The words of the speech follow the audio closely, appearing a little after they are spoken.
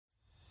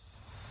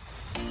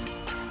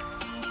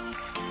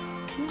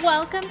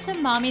Welcome to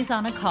Mommy's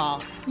on a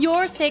Call,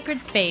 your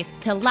sacred space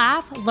to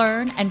laugh,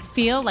 learn, and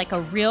feel like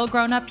a real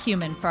grown-up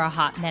human for a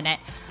hot minute.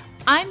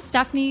 I'm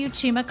Stephanie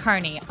Uchima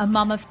Carney, a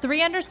mom of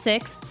 3 under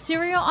 6,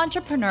 serial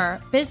entrepreneur,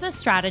 business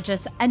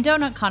strategist, and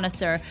donut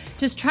connoisseur,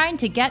 just trying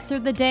to get through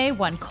the day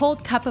one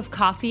cold cup of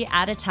coffee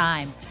at a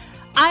time.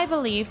 I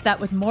believe that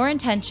with more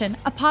intention,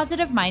 a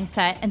positive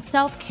mindset, and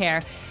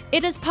self-care,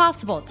 it is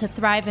possible to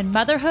thrive in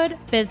motherhood,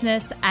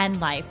 business, and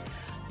life.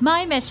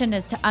 My mission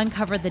is to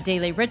uncover the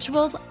daily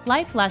rituals,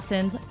 life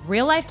lessons,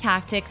 real-life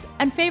tactics,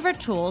 and favorite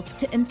tools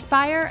to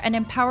inspire and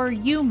empower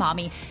you,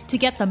 mommy, to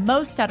get the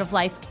most out of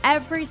life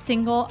every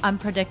single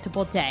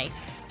unpredictable day.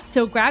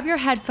 So grab your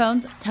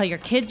headphones, tell your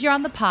kids you're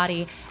on the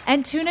potty,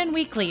 and tune in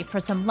weekly for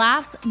some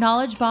laughs,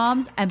 knowledge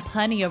bombs, and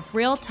plenty of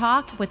real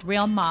talk with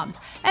real moms,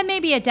 and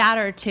maybe a dad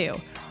or two.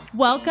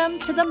 Welcome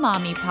to the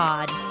Mommy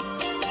Pod.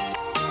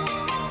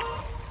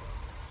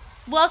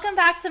 Welcome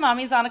back to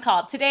Mommy's on a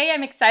Call. Today,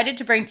 I'm excited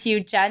to bring to you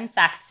Jen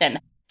Saxton.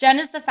 Jen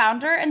is the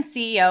founder and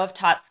CEO of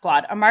Tot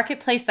Squad, a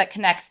marketplace that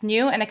connects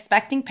new and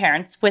expecting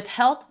parents with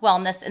health,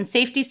 wellness, and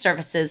safety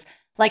services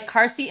like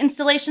car seat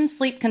installation,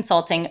 sleep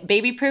consulting,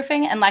 baby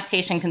proofing, and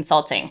lactation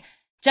consulting.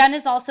 Jen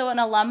is also an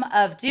alum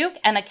of Duke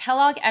and a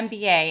Kellogg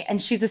MBA, and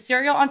she's a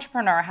serial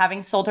entrepreneur,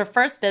 having sold her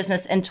first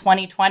business in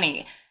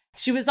 2020.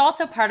 She was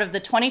also part of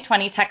the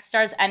 2020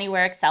 Techstars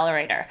Anywhere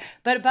Accelerator.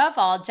 But above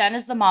all, Jen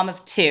is the mom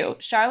of 2,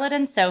 Charlotte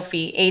and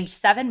Sophie, aged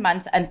 7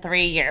 months and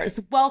 3 years.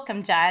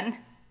 Welcome, Jen.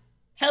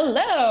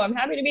 Hello, I'm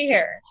happy to be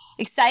here.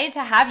 Excited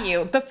to have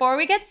you. Before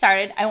we get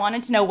started, I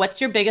wanted to know,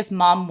 what's your biggest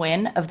mom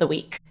win of the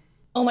week?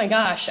 Oh my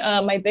gosh,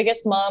 my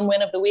biggest mom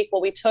win of the week.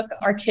 Well, we took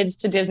our kids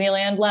to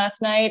Disneyland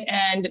last night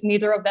and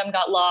neither of them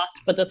got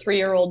lost, but the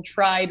 3-year-old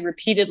tried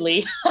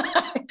repeatedly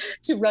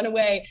to run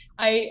away.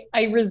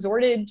 I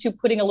resorted to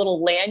putting a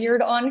little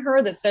lanyard on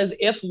her that says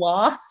 "if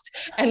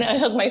lost," and it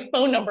has my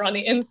phone number on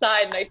the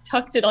inside, and I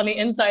tucked it on the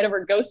inside of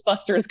her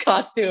Ghostbusters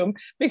costume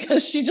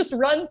because she just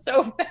runs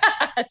so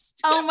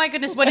fast. Oh my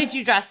goodness, what did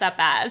you dress up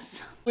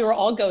as? We were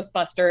all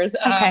Ghostbusters.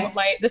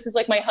 Okay. This is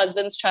like my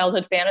husband's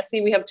childhood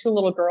fantasy. We have 2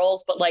 little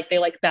girls, but like they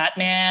like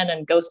Batman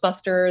and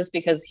Ghostbusters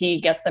because he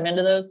gets them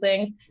into those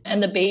things.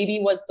 And the baby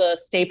was the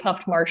Stay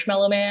Puft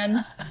Marshmallow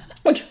Man,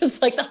 which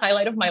was like the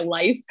highlight of my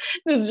life.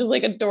 This is just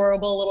like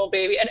adorable little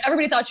baby. And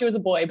everybody thought she was a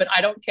boy, but I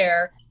don't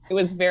care. It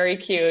was very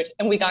cute.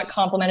 And we got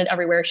complimented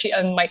everywhere.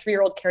 And my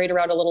 3-year-old carried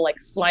around a little like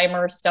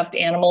Slimer stuffed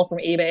animal from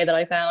eBay that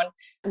I found.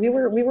 We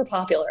were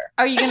popular.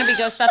 Are you going to be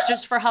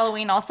Ghostbusters for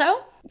Halloween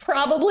also?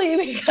 Probably,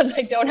 because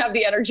I don't have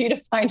the energy to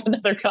find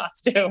another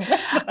costume.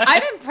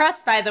 I'm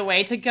impressed, by the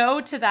way, to go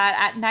to that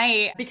at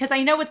night, because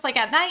I know it's like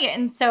at night.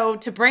 And so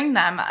to bring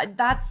them,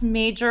 that's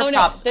major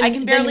props. I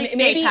can barely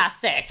stay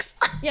past 6.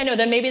 Yeah, no,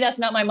 then maybe that's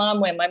not my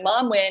mom win. My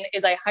mom win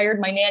is I hired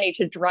my nanny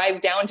to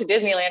drive down to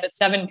Disneyland at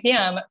 7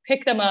 p.m.,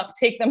 pick them up,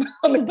 take them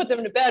home, and put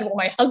them to bed while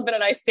my husband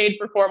and I stayed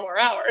for 4 more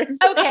hours.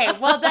 Okay,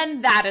 well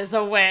then that is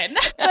a win.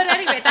 But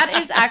anyway, that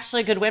is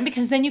actually a good win,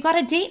 because then you got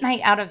a date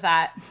night out of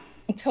that.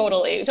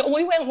 Totally.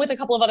 We went with a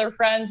couple of other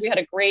friends. We had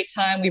a great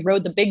time. We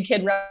rode the big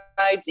kid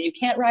rides that you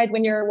can't ride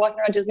when you're walking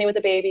around Disney with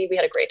a baby. We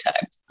had a great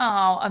time.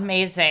 Oh,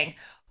 amazing.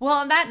 Well,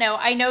 on that note,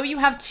 I know you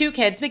have 2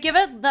 kids, but give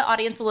the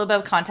audience a little bit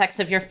of context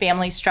of your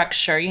family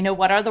structure. You know,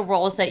 what are the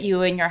roles that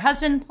you and your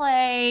husband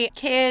play,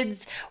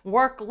 kids,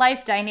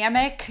 work-life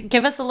dynamic?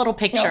 Give us a little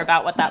picture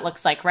about what that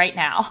looks like right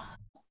now.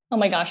 Oh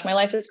my gosh, my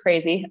life is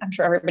crazy. I'm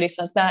sure everybody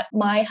says that.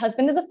 My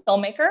husband is a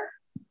filmmaker.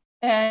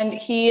 And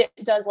he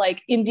does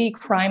like indie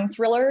crime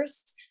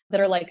thrillers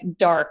that are like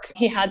dark.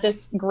 He had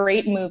this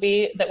great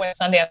movie that went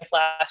Sundance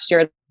last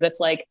year that's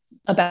like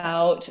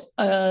about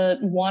a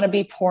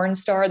wannabe porn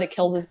star that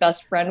kills his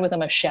best friend with a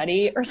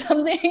machete or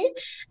something.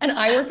 And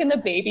I work in the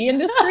baby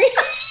industry.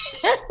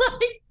 And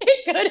like,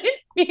 it couldn't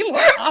be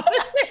more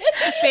opposite.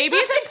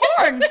 Babies and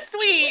porn,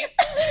 sweet.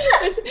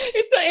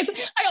 It's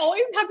I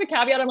always have to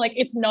caveat, I'm like,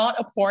 it's not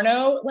a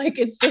porno. Like,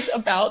 it's just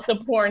about the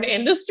porn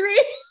industry.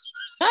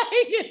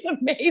 It's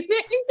amazing.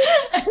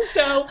 And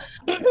so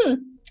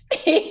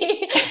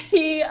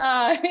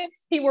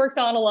he works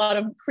on a lot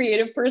of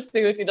creative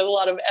pursuits. He does a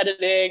lot of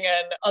editing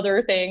and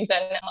other things.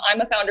 And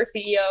I'm a founder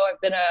CEO. I've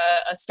been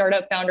a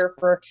startup founder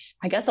for,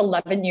 I guess,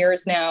 11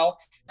 years now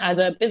as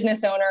a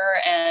business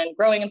owner and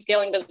growing and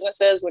scaling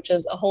businesses, which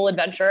is a whole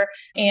adventure.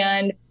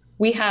 And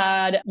we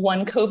had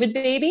one COVID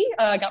baby,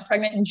 got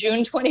pregnant in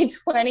June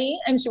 2020,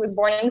 and she was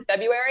born in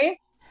February.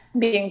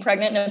 Being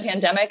pregnant in a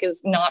pandemic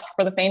is not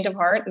for the faint of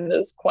heart. It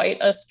is quite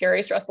a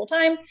scary, stressful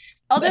time.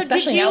 Although,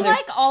 especially did you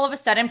like all of a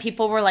sudden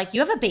people were like, you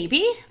have a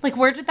baby? Like,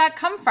 where did that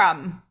come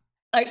from?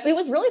 It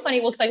was really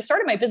funny. Well, because I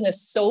started my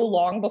business so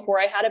long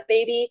before I had a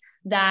baby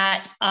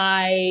that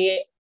I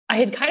I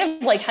had kind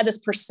of like had this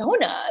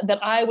persona that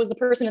I was the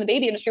person in the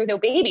baby industry with no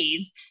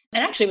babies.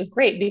 And actually it was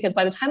great because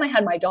by the time I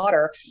had my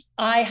daughter,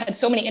 I had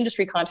so many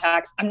industry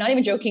contacts. I'm not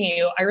even joking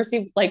you. I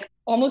received like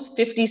almost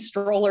 50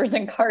 strollers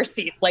and car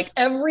seats. Like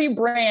every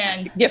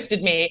brand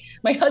gifted me.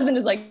 My husband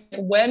is like,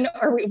 what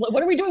are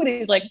we doing with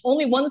these? Like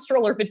only one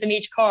stroller fits in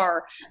each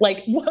car.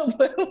 Like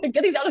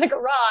get these out of the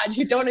garage.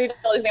 You don't need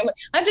all these things.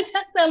 I have to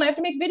test them. I have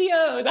to make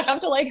videos. I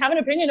have to like have an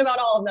opinion about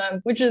all of them,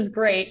 which is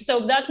great. So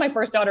that's my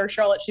first daughter,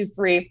 Charlotte. She's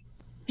 3.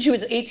 She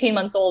was 18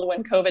 months old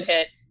when COVID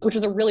hit, which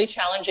was a really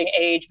challenging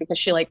age because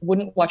she like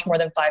wouldn't watch more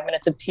than 5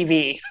 minutes of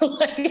TV.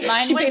 Like,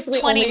 mine was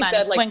 20 months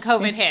said, like, when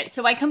COVID hit.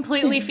 So I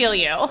completely feel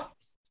you.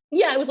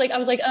 Yeah, I was like,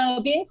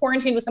 being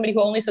quarantined with somebody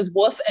who only says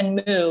woof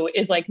and moo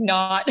is like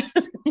not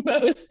the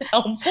most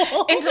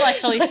helpful.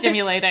 Intellectually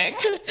stimulating.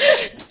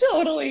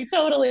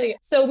 Totally.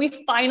 So we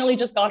finally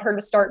just got her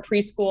to start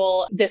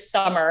preschool this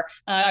summer.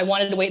 I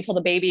wanted to wait till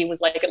the baby was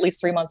like at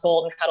least 3 months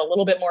old and had a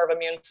little bit more of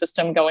immune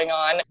system going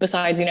on.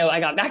 Besides, I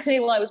got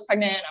vaccinated while I was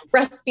pregnant. I'm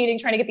breastfeeding,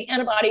 trying to get the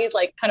antibodies,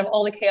 like kind of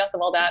all the chaos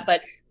of all that.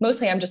 But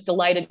mostly I'm just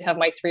delighted to have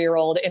my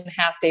 3-year-old in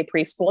half-day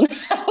preschool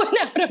now and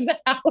out of the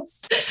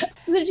house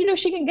so that,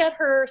 she can get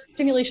her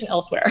stimulation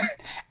elsewhere.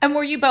 And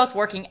were you both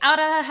working out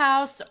of the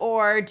house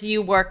or do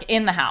you work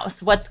in the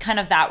house? What's kind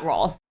of that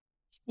role?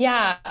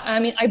 Yeah. I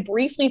mean, I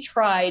briefly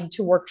tried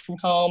to work from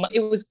home. It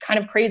was kind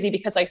of crazy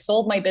because I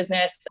sold my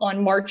business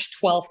on March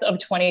 12th of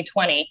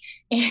 2020.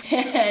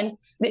 And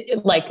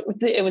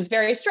it was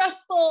very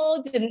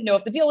stressful. Didn't know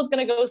if the deal was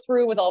going to go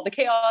through with all the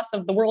chaos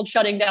of the world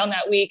shutting down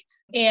that week,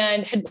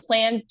 and had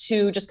planned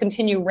to just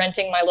continue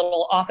renting my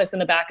little office in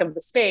the back of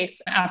the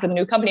space after the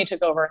new company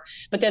took over.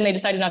 But then they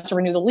decided not to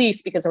renew the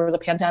lease because there was a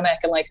pandemic,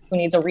 and like, who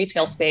needs a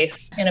retail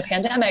space in a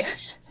pandemic?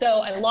 So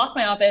I lost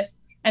my office.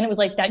 And it was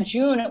like that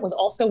June, it was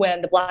also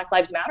when the Black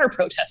Lives Matter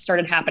protests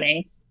started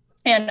happening.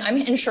 And I'm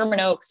in Sherman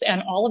Oaks,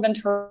 and all of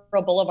Ventura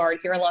Boulevard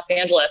here in Los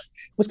Angeles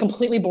was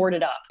completely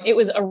boarded up. It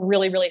was a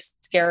really, really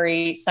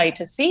scary sight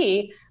to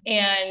see,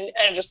 and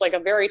just like a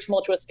very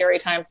tumultuous, scary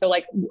time. So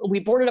like we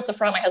boarded up the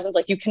front. My husband's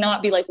like, you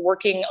cannot be like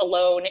working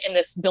alone in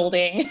this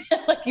building.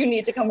 Like you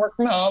need to come work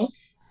from home.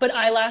 But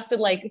I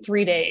lasted like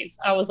 3 days.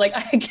 I was like,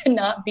 I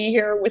cannot be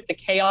here with the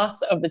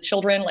chaos of the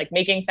children, like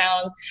making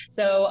sounds.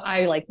 So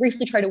I like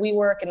briefly tried to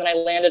WeWork, and then I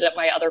landed at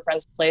my other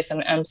friend's place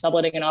and I'm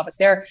subletting an office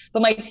there.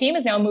 But my team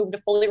has now moved to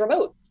fully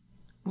remote.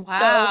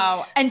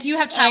 Wow. So, and do you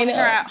have childcare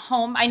at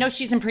home? I know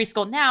she's in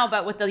preschool now,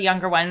 but with the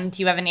younger one,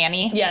 do you have a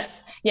nanny?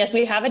 Yes,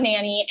 we have a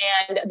nanny.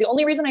 And the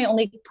only reason I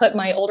only put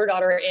my older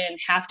daughter in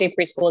half-day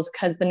preschool is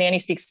because the nanny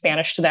speaks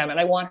Spanish to them. And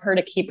I want her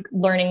to keep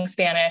learning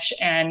Spanish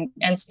and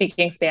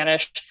speaking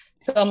Spanish.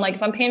 So I'm like,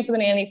 if I'm paying for the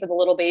nanny for the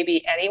little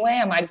baby anyway,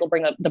 I might as well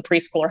bring the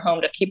preschooler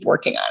home to keep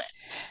working on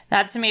it.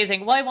 That's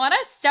amazing. Well, I want to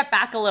step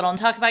back a little and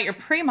talk about your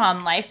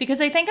pre-mom life, because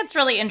I think it's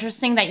really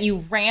interesting that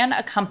you ran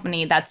a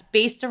company that's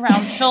based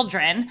around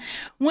children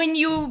when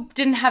you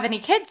didn't have any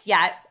kids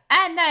yet.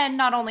 And then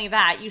not only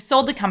that, you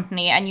sold the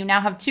company and you now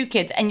have 2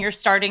 kids and you're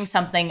starting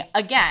something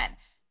again.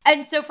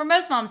 And so for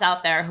most moms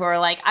out there who are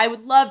like, I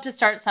would love to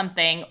start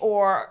something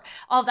or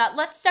all that,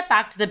 let's step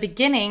back to the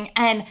beginning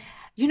and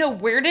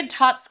where did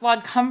Tot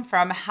Squad come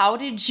from? How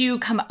did you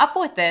come up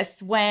with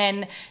this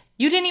when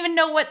you didn't even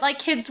know what like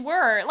kids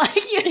were?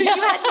 Like you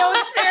had no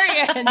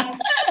experience.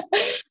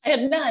 I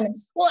had none.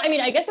 Well, I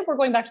mean, I guess if we're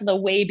going back to the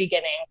way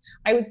beginning,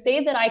 I would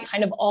say that I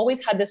kind of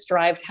always had this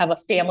drive to have a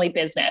family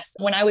business.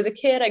 When I was a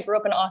kid, I grew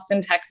up in Austin,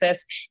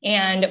 Texas,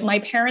 and my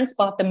parents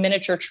bought the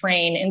miniature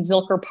train in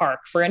Zilker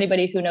Park. For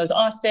anybody who knows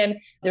Austin,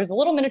 there's a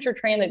little miniature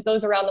train that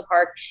goes around the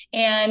park,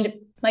 and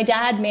my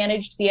dad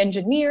managed the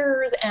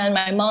engineers, and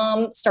my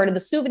mom started the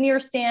souvenir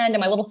stand,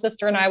 and my little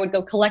sister and I would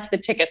go collect the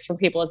tickets from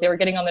people as they were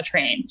getting on the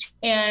train.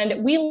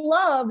 And we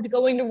loved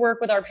going to work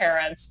with our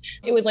parents.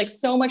 It was like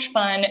so much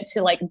fun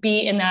to like be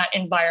in that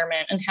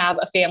environment and have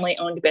a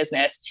family-owned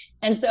business.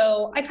 And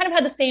so I kind of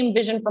had the same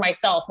vision for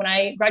myself. When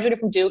I graduated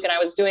from Duke and I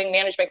was doing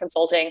management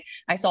consulting,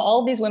 I saw all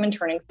of these women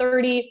turning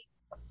 30,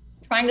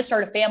 trying to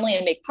start a family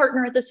and make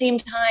partner at the same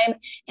time.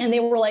 And they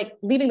were like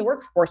leaving the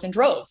workforce in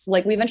droves.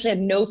 Like we eventually had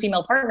no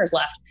female partners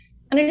left.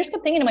 And I just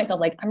kept thinking to myself,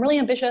 like, I'm really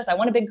ambitious. I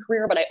want a big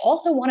career, but I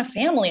also want a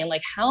family. And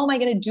like, how am I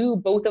going to do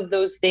both of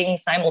those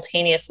things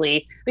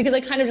simultaneously? Because I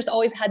kind of just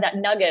always had that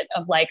nugget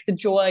of like the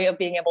joy of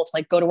being able to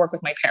like go to work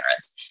with my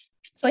parents.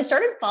 So I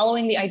started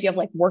following the idea of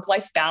like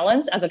work-life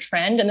balance as a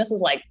trend. And this is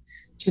like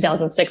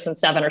 2006 and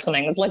 7 or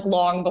something. It was like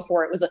long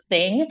before it was a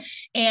thing.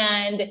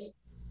 And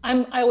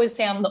I always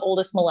say I'm the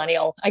oldest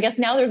millennial. I guess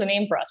now there's a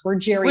name for us. We're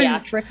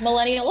geriatric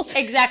millennials.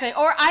 Exactly.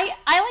 Or I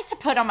like to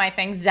put on my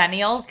thing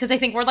Zennials, because I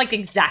think we're like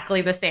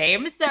exactly the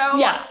same. So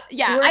yeah,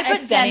 I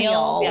put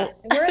Zennial. Yeah.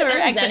 We're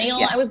an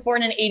Zennial. Yeah. I was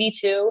born in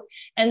 82.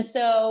 And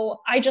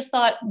so I just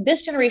thought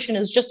this generation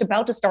is just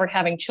about to start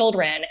having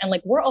children. And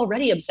like, we're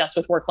already obsessed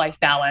with work-life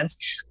balance.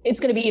 It's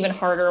going to be even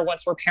harder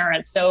once we're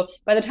parents. So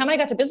by the time I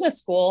got to business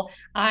school,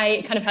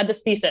 I kind of had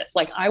this thesis,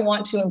 like I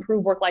want to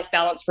improve work-life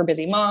balance for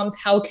busy moms.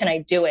 How can I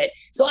do it?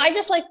 So I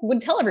just like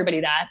would tell everybody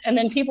that. And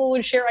then people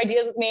would share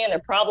ideas with me and their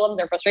problems,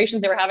 their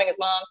frustrations they were having as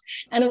moms.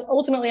 And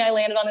ultimately I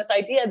landed on this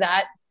idea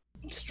that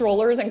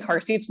strollers and car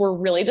seats were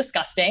really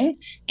disgusting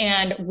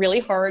and really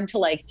hard to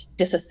like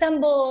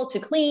disassemble, to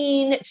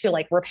clean, to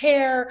like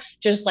repair,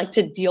 just like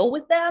to deal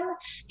with them.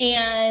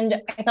 And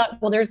I thought,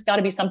 well, there's got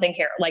to be something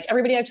here. Like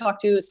everybody I've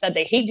talked to said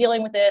they hate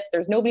dealing with this.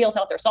 There's nobody else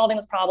out there solving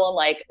this problem.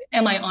 Like,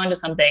 am I onto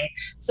something?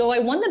 So I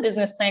won the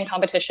business plan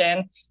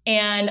competition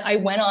and I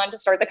went on to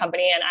start the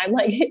company. And I'm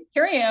like,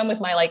 here I am with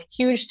my like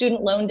huge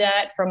student loan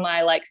debt from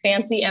my like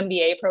fancy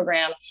MBA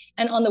program.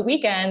 And on the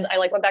weekends, I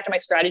like went back to my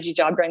strategy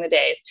job during the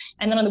days.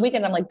 And then on the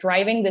weekends, I'm like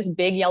driving this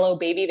big yellow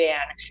baby van,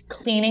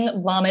 cleaning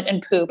vomit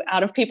and poop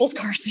out of people's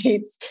car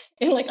seats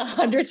in like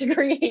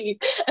 100-degree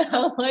heat. And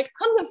I'm like,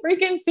 I'm the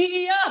freaking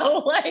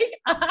CEO. Like,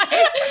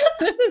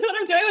 this is what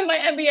I'm doing with my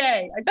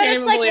MBA. But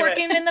it's like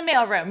working in the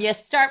mailroom. You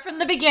start from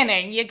the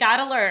beginning. You got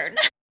to learn.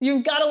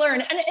 You've got to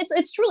learn. And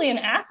it's truly an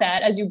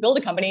asset as you build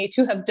a company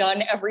to have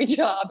done every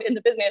job in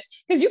the business,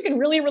 because you can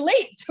really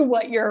relate to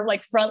what your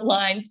like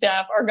frontline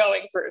staff are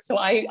going through. So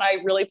I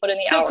really put in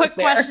the hours there.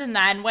 So quick question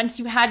then, once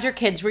you had your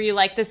kids, were you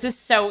like, this is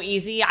so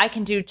easy. I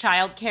can do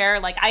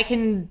childcare. Like I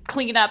can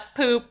clean up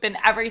poop and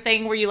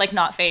everything. Were you like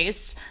not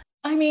phased?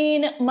 I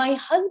mean, my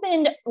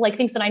husband like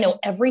thinks that I know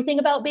everything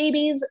about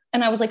babies.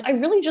 And I was like, I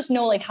really just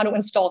know like how to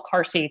install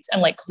car seats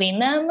and like clean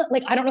them.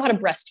 Like, I don't know how to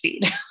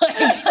breastfeed.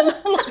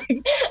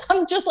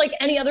 I'm just like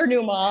any other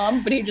new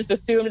mom, but he just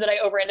assumed that I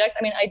over-index.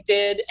 I mean, I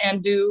did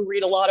and do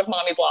read a lot of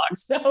mommy blogs.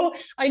 So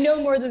I know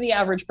more than the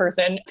average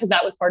person because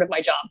that was part of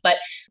my job. But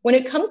when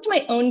it comes to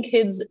my own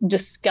kids'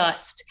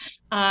 disgust,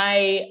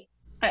 I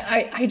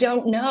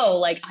don't know.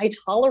 Like I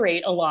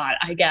tolerate a lot,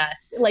 I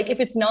guess. Like if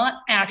it's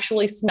not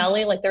actually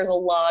smelly, like there's a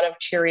lot of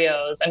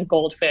Cheerios and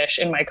Goldfish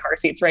in my car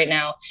seats right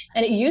now.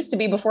 And it used to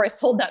be before I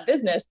sold that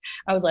business,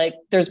 I was like,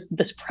 there's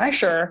this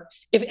pressure.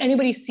 If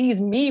anybody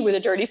sees me with a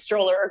dirty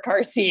stroller or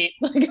car seat,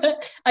 like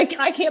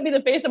I can't be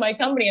the face of my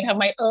company and have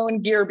my own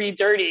gear be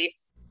dirty.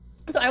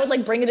 So I would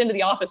like bring it into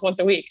the office once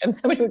a week and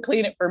somebody would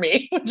clean it for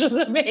me, which is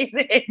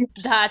amazing.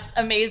 That's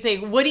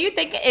amazing. What do you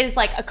think is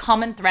like a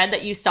common thread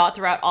that you saw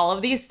throughout all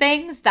of these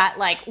things that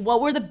like,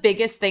 what were the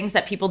biggest things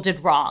that people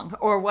did wrong?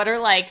 Or what are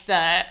like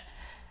the...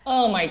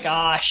 Oh my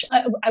gosh.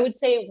 I would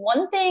say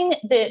one thing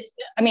that,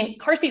 I mean,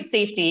 car seat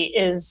safety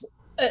is...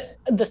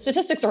 the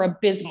statistics are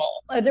abysmal.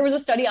 There was a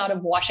study out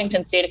of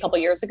Washington State a couple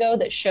of years ago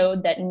that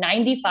showed that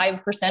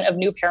 95% of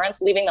new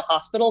parents leaving the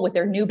hospital with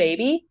their new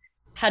baby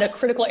had a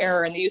critical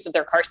error in the use of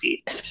their car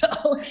seat. So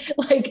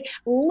like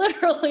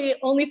literally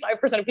only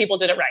 5% of people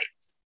did it right.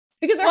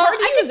 Because they're hard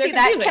to use. I can see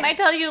that. Can I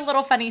tell you a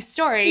little funny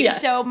story?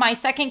 Yes. So my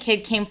second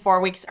kid came 4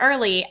 weeks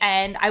early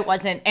and I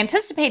wasn't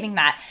anticipating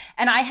that.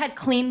 And I had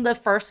cleaned the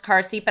first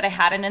car seat, but I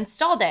hadn't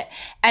installed it.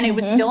 And it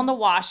was still in the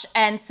wash.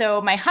 And so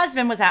my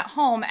husband was at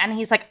home and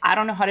he's like, I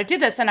don't know how to do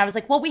this. And I was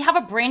like, well, we have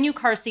a brand new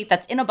car seat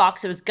that's in a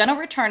box. I was going to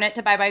return it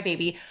to Bye Bye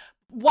Baby.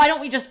 Why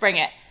don't we just bring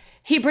it?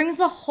 He brings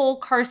the whole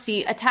car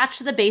seat attached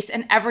to the base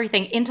and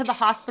everything into the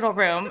hospital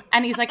room.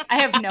 And he's like, I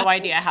have no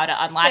idea how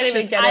to unlatch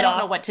this. I don't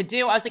know what to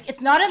do. I was like,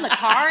 it's not in the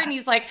car. And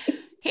he's like,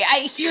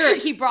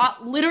 he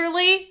brought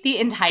literally the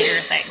entire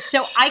thing.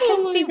 So I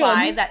can see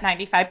why that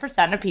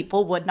 95% of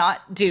people would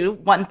not do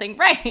one thing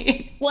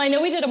right. Well, I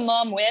know we did a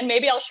mom win.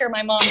 Maybe I'll share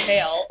my mom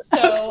fail.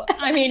 So,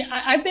 I mean,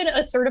 I've been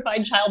a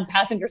certified child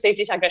passenger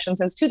safety technician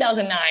since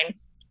 2009.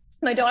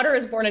 My daughter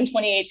is born in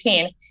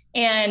 2018.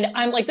 And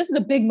I'm like, this is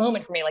a big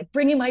moment for me, like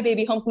bringing my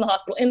baby home from the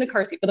hospital in the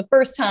car seat for the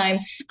first time.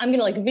 I'm going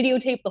to like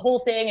videotape the whole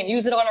thing and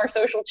use it on our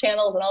social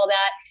channels and all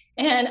that.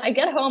 And I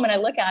get home and I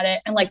look at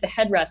it and like the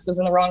headrest was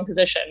in the wrong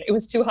position. It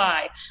was too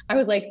high. I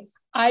was like,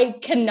 I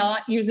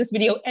cannot use this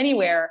video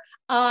anywhere.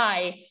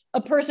 A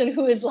person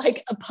who is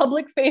like a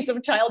public face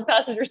of child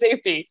passenger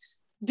safety,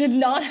 did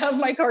not have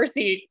my car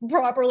seat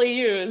properly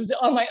used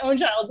on my own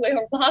child's way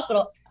home from the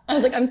hospital. I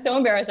was like, I'm so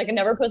embarrassed. I can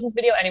never post this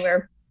video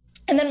anywhere.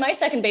 And then my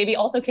second baby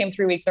also came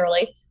 3 weeks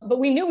early, but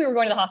we knew we were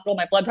going to the hospital.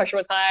 My blood pressure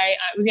was high.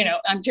 I was,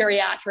 I'm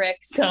geriatric.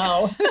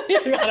 So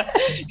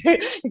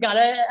you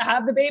gotta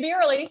have the baby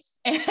early.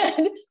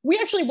 And we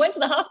actually went to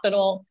the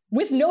hospital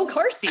with no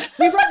car seat.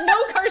 We brought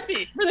no car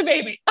seat for the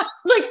baby. I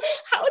was like,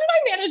 how did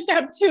I manage to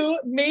have 2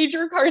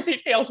 major car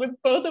seat fails with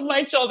both of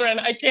my children?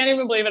 I can't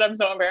even believe it. I'm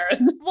so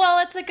embarrassed.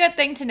 Well, it's a good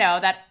thing to know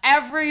that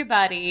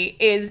everybody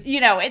is,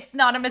 it's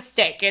not a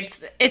mistake.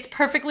 It's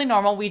perfectly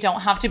normal. We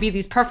don't have to be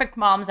these perfect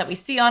moms that we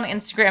see on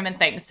Instagram and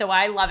things. So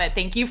I love it.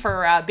 Thank you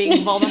for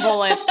being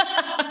vulnerable and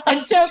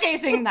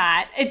showcasing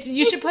that.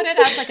 You should put it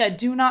as like a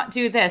do not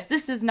do this.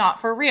 This is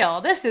not for real.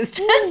 This is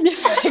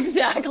just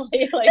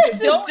exactly like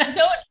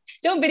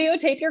don't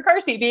videotape your car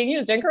seat being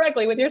used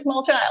incorrectly with your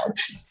small child.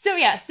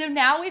 So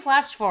now we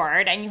flash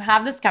forward and you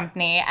have this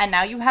company and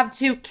now you have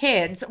 2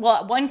 kids.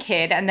 Well, 1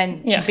 kid and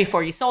then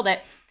before you sold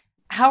it.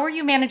 How are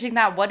you managing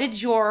that? What did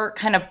your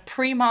kind of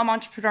pre-mom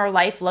entrepreneur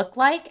life look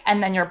like?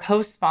 And then your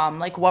post-mom,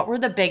 like what were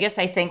the biggest,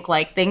 I think,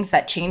 like things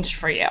that changed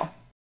for you?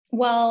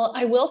 Well,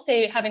 I will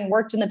say, having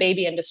worked in the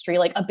baby industry,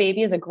 like a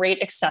baby is a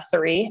great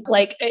accessory.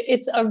 Like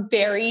it's a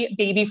very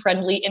baby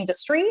friendly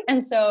industry.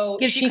 And so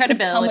gives you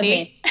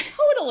credibility.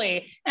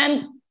 Totally.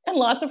 And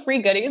lots of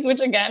free goodies, which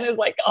again is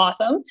like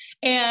awesome.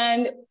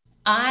 And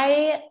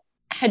I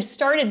had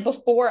started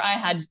before I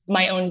had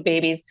my own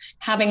babies,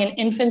 having an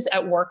infants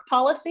at work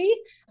policy.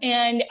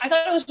 And I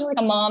thought it was just like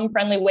a mom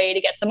friendly way to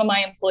get some of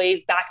my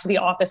employees back to the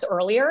office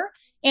earlier.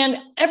 And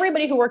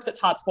everybody who works at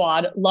Tot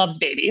Squad loves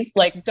babies.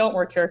 Like, don't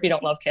work here if you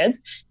don't love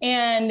kids.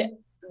 And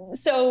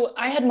so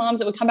I had moms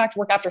that would come back to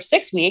work after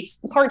 6 weeks,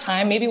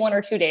 part-time, maybe 1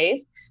 or 2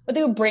 days, but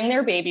they would bring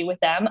their baby with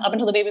them up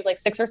until the baby's like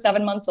 6 or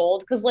 7 months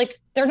old. Cause like,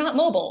 they're not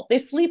mobile. They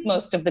sleep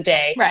most of the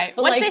day. Right.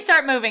 But once they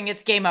start moving,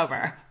 it's game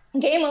over.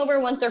 Game over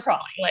once they're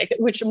crawling, like,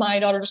 which my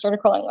daughter just started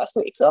crawling last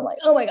week. So I'm like,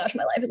 oh my gosh,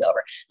 my life is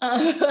over.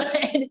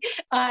 But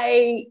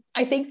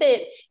I think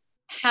that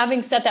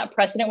having set that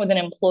precedent with an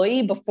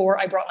employee before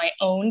I brought my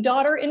own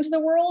daughter into the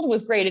world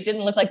was great. It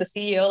didn't look like the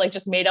CEO like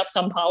just made up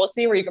some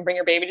policy where you can bring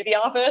your baby to the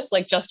office,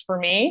 like just for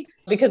me,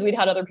 because we'd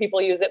had other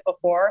people use it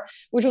before,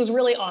 which was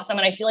really awesome.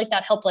 And I feel like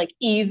that helped like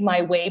ease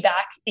my way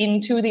back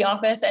into the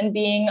office and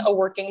being a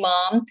working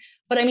mom.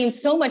 But I mean,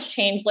 so much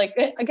changed. Like,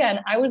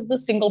 again, I was the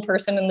single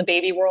person in the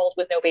baby world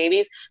with no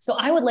babies. So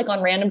I would like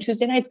on random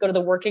Tuesday nights, go to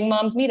the working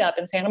moms meetup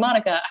in Santa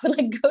Monica. I would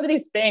like go to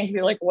these things,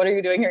 be like, what are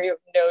you doing here? You have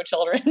no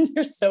children.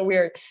 You're so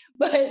weird.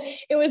 But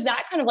it was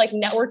that kind of like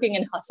networking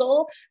and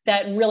hustle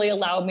that really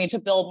allowed me to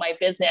build my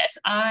business.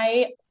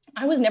 I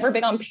was never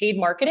big on paid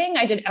marketing.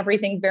 I did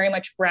everything very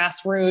much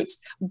grassroots,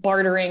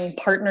 bartering,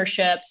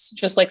 partnerships,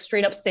 just like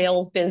straight up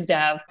sales, biz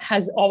dev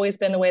has always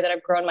been the way that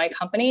I've grown my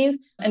companies.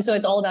 And so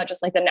it's all about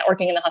just like the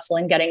networking and the hustle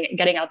and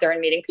getting out there and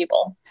meeting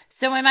people.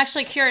 So I'm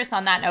actually curious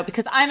on that note,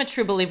 because I'm a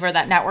true believer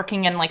that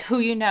networking and like who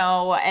you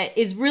know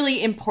is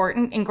really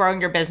important in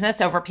growing your business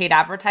over paid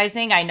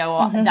advertising. I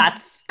know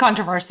that's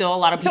controversial. A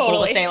lot of people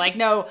will say like,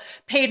 no,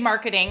 paid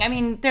marketing. I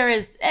mean, there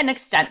is an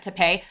extent to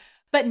pay.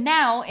 But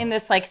now in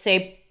this, like,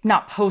 say,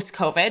 not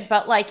post-COVID,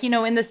 but like, you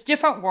know, in this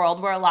different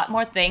world where a lot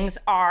more things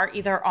are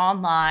either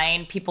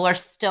online, people are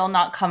still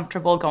not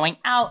comfortable going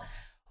out.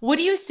 What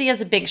do you see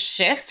as a big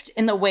shift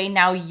in the way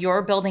now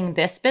you're building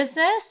this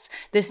business,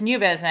 this new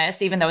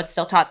business, even though it's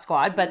still Tot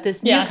Squad, but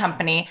this new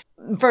company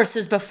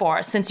versus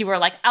before, since you were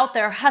like out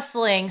there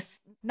hustling,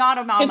 not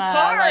a mama? It's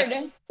hard.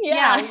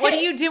 Like, what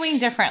are you doing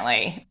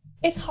differently?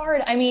 It's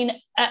hard. I mean,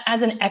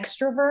 as an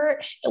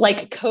extrovert,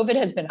 like COVID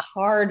has been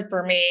hard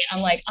for me. I'm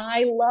like,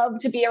 I love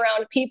to be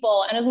around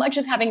people. And as much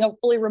as having a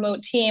fully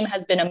remote team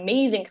has been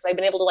amazing because I've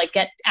been able to like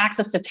get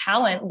access to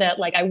talent that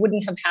like I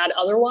wouldn't have had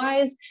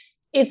otherwise,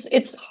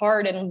 it's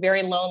hard and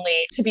very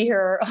lonely to be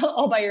here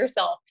all by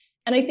yourself.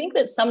 And I think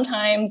that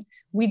sometimes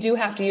we do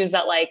have to use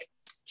that like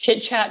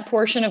chit chat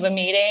portion of a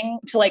meeting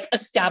to like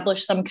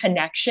establish some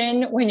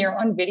connection when you're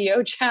on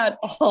video chat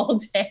all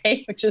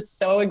day, which is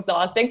so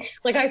exhausting.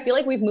 Like, I feel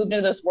like we've moved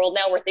into this world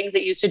now where things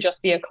that used to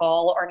just be a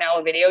call are now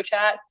a video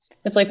chat.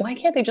 It's like, why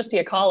can't they just be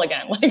a call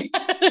again? Like,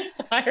 I'm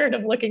tired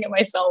of looking at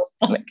myself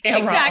on the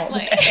camera all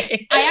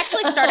day. I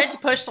actually started to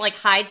push like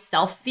hide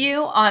self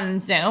view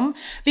on Zoom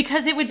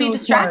because it would be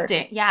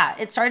distracting. Smart. Yeah.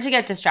 It started to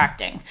get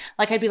distracting.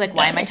 Like, I'd be like,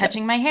 why am I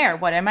touching my hair?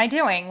 What am I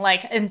doing?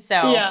 Like, and so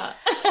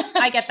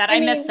I get that. I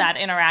miss that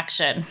interaction.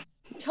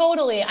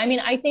 Totally. I mean,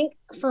 I think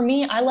for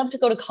me, I love to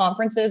go to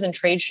conferences and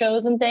trade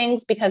shows and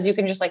things because you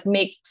can just like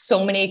make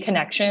so many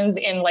connections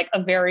in like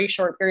a very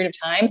short period of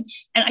time.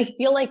 And I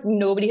feel like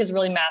nobody has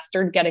really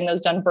mastered getting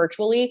those done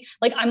virtually.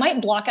 Like, I might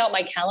block out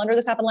my calendar.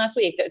 This happened last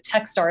week.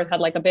 Techstars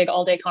had like a big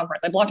all day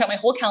conference. I blocked out my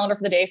whole calendar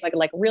for the day so I could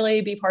like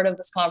really be part of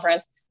this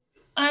conference.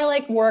 I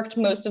like worked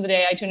most of the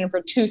day. I tuned in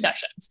for 2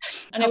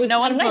 sessions, and it was no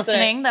one's nice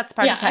listening. That's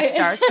part of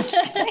Techstars.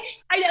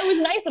 It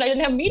was nice that I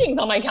didn't have meetings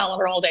on my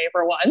calendar all day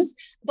for once,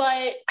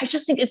 but I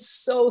just think it's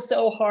so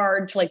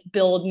hard to like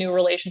build new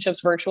relationships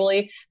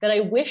virtually that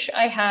I wish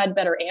I had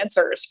better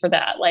answers for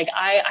that. Like,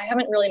 I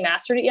haven't really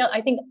mastered it yet.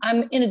 I think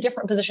I'm in a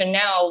different position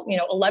now,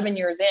 11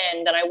 years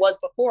in than I was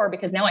before,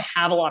 because now I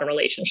have a lot of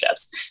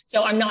relationships.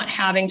 So I'm not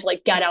having to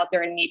like get out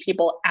there and meet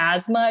people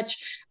as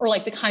much, or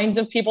like the kinds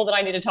of people that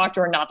I need to talk to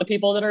are not the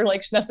people that are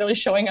like necessarily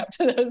showing up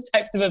to those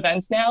types of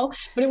events now.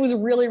 But it was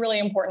really, really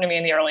important to me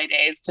in the early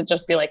days to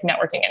just be like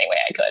networking any way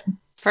I could.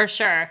 For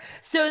sure.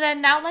 So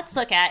then now let's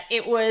look at,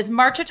 it was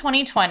March of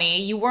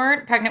 2020. You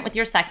weren't pregnant with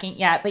your second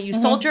yet, but you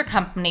sold your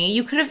company.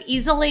 You could have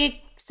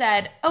easily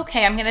said,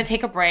 okay, I'm going to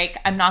take a break.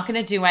 I'm not going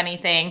to do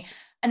anything.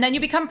 And then you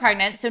become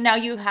pregnant. So now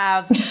you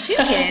have 2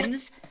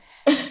 kids.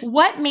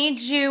 What made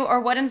you,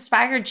 or what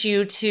inspired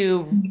you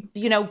to,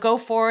 go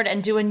forward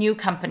and do a new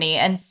company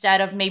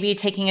instead of maybe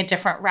taking a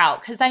different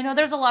route? Because I know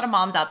there's a lot of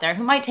moms out there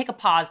who might take a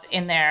pause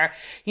in their,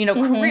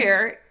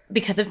 career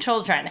because of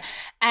children,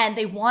 and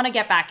they want to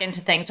get back into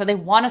things, or they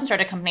want to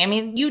start a company. I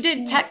mean, you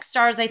did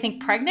Techstars, I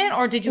think, pregnant,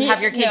 or did you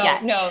have your kid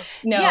yet? No.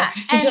 Yeah,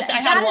 and I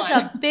had one.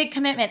 That is a big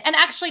commitment. And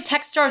actually,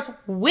 Techstars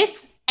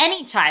with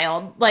any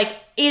child, like,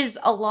 is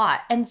a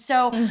lot. And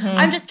so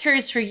I'm just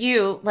curious for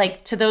you,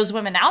 like, to those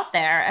women out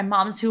there and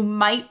moms who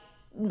might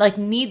like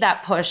need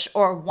that push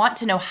or want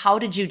to know, how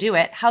did you do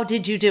it? How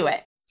did you do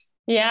it?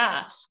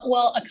 Yeah.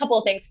 Well, a couple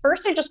of things.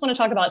 First, I just want to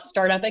talk about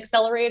startup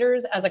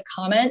accelerators as a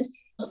comment.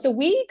 So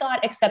we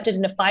got accepted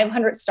into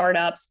 500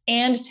 startups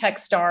and tech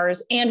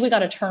stars, and we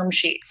got a term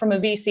sheet from a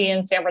VC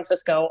in San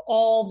Francisco,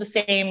 all the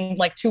same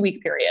like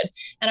 2-week period.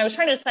 And I was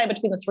trying to decide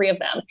between the three of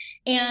them.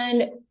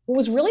 And it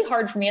was really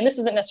hard for me. And this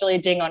isn't necessarily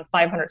a ding on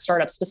 500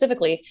 startups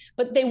specifically,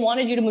 but they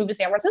wanted you to move to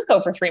San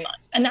Francisco for 3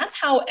 months. And that's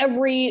how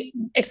every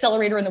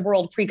accelerator in the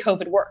world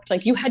pre-COVID worked.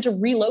 Like you had to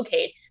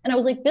relocate. And I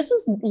was like, this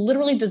was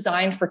literally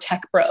designed for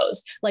tech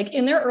bros, like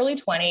in their early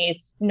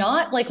 20s,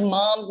 not like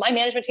moms, my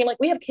management team, like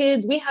we have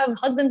kids, we have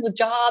husbands with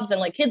jobs and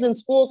like kids in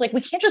schools. Like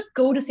we can't just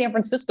go to San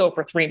Francisco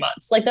for 3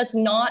 months. Like that's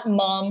not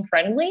mom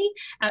friendly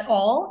at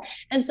all.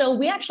 And so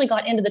we actually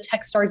got into the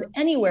Techstars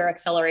Anywhere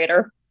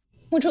Accelerator,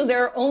 which was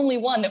their only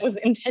one that was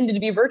intended to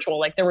be virtual.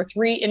 Like there were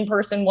 3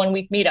 in-person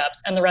 1-week meetups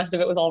and the rest of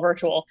it was all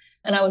virtual.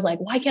 And I was like,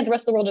 why can't the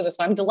rest of the world do this?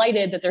 So I'm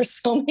delighted that there's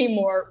so many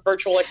more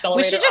virtual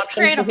accelerator options. We should just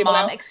create a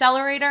mom now.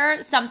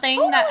 accelerator,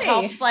 something that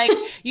helps like,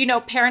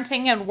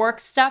 parenting and work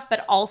stuff,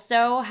 but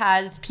also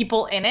has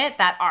people in it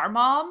that are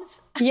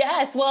moms.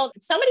 Yes. Well,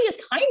 somebody is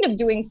kind of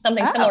doing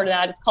something similar to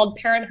that. It's called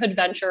Parenthood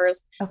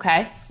Ventures.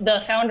 Okay.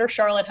 The founder,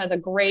 Charlotte, has a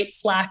great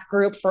Slack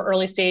group for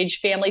early stage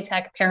family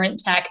tech, parent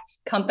tech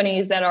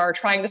companies that are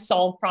trying to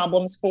solve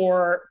problems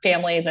for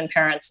families and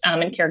parents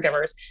and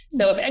caregivers.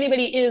 So if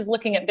anybody is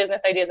looking at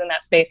business ideas in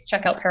that space,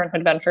 check out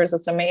Parenthood Ventures.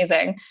 It's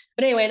amazing.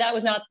 But anyway, that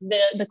was not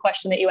the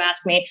question that you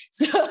asked me.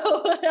 So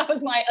that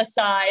was my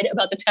aside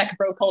about the tech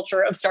bro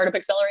culture of startup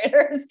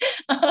accelerators.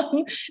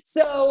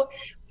 So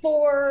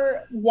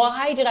for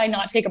why did I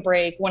not take a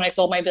break when I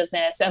sold my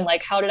business? And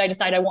like, how did I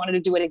decide I wanted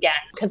to do it again?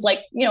 Because like,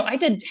 I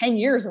did 10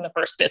 years in the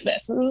first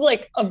business. This is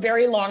like a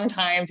very long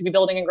time to be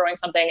building and growing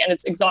something. And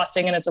it's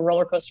exhausting and it's a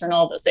roller coaster and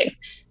all of those things.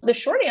 The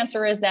short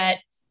answer is that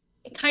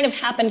it kind of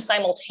happened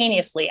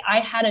simultaneously.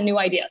 I had a new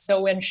idea.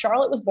 So when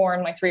Charlotte was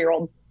born, my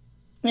 3-year-old,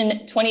 in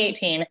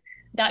 2018,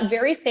 that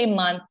very same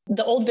month,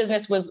 the old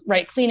business was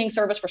cleaning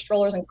service for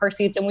strollers and car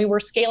seats. And we were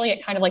scaling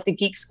it kind of like the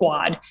Geek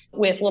Squad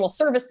with little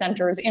service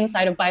centers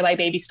inside of Bye Bye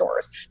Baby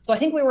stores. So I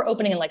think we were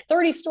opening in like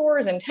 30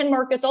 stores and 10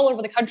 markets all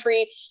over the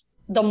country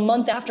the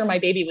month after my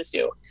baby was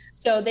due.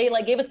 So they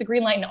gave us the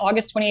green light in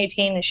August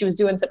 2018 and she was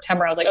due in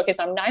September. I was like, okay,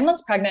 so I'm 9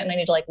 months pregnant and I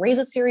need to raise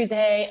a Series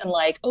A and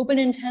open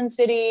in 10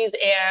 cities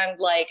and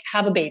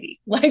have a baby.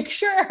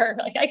 Sure.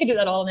 I could do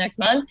that all next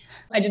month.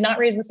 I did not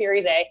raise the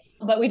Series A,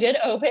 but we did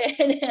open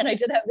and I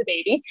did have the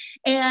baby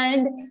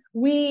and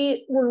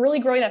we were really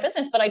growing that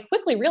business. But I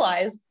quickly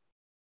realized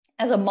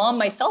as a mom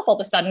myself, all of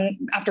a sudden,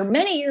 after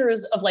many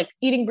years of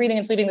eating, breathing,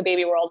 and sleeping the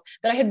baby world,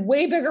 that I had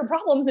way bigger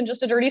problems than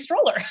just a dirty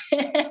stroller.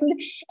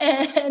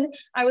 and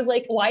I was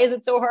like, why is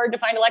it so hard to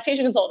find a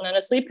lactation consultant and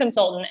a sleep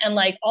consultant and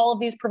all of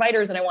these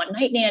providers? And I want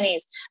night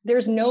nannies.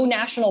 There's no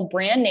national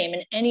brand name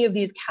in any of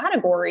these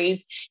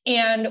categories.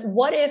 And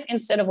what if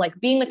instead of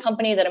being the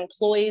company that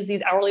employs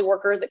these hourly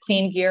workers that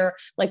clean gear,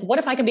 what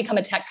if I could become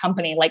a tech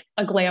company like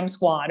a Glam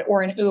Squad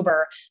or an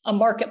Uber, a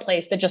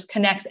marketplace that just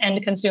connects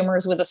end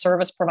consumers with a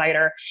service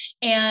provider?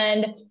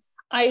 And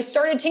I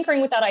started tinkering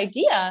with that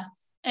idea.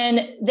 And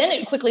then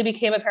it quickly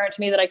became apparent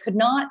to me that I could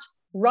not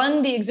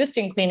run the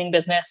existing cleaning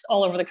business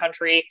all over the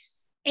country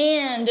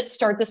and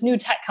start this new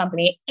tech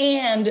company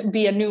and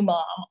be a new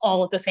mom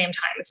all at the same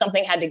time.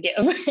 Something had to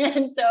give.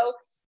 And so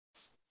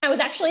I was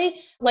actually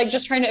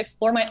just trying to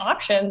explore my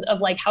options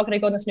of how can I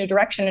go in this new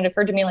direction? And it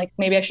occurred to me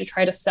maybe I should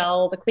try to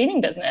sell the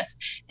cleaning business.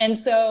 And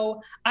so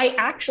I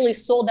actually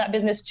sold that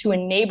business to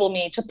enable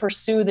me to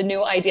pursue the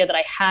new idea that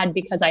I had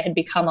because I had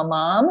become a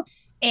mom.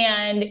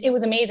 And it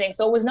was amazing.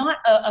 So it was not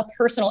a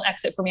personal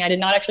exit for me. I did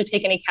not actually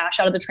take any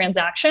cash out of the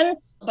transaction,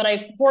 but I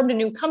formed a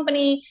new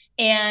company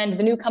and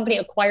the new company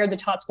acquired the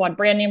Tot Squad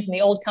brand name from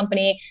the old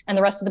company. And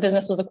the rest of the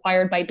business was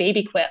acquired by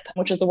BabyQuip,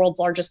 which is the world's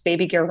largest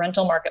baby gear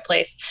rental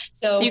marketplace.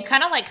 So you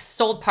kind of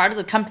sold part of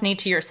the company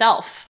to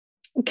yourself.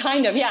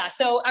 Kind of, yeah.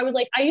 So I was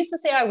I used to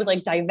say I was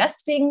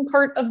divesting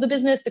part of the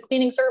business, the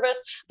cleaning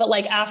service, but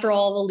after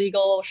all the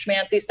legal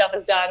schmancy stuff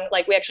is done,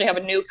 we actually have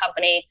a new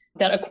company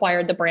that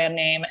acquired the brand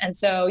name. And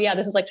so, yeah,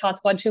 this is Tot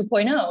Squad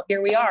 2.0.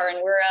 Here we are.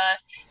 And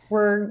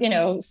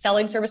we're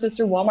selling services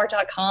through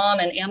Walmart.com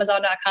and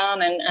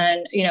Amazon.com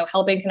and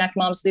helping connect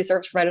moms to these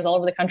service providers all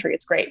over the country.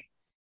 It's great.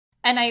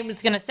 And I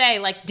was going to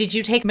say, did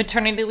you take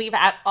maternity leave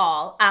at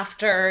all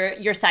after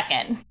your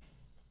second?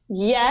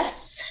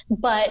 Yes,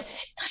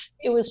 but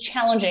it was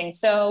challenging.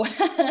 So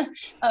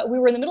we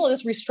were in the middle of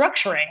this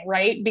restructuring,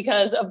 right?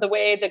 Because of the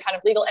way the kind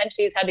of legal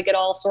entities had to get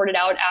all sorted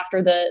out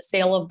after the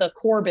sale of the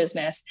core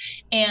business.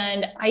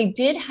 And I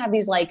did have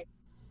these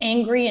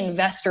angry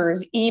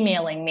investors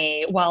emailing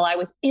me while I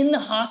was in the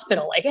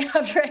hospital,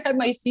 after I had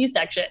my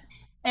C-section.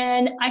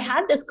 And I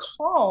had this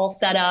call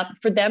set up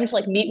for them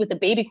to meet with the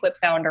BabyQuip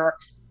founder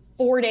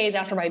 4 days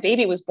after my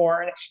baby was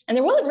born. And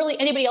there wasn't really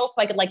anybody else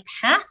who I could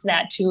pass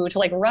that to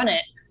run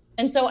it.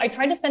 And so I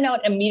tried to send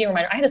out a meeting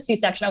reminder. I had a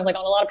C-section. I was on a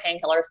lot of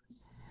painkillers.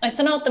 I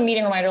sent out the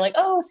meeting reminder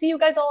see you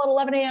guys all at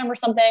 11 a.m. or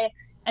something.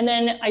 And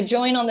then I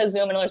joined on the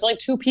Zoom and there's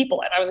 2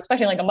 people. And I was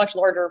expecting a much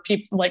larger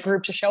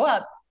group to show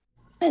up.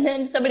 And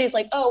then somebody's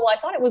like, oh, well, I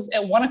thought it was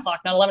at 1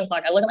 o'clock, not 11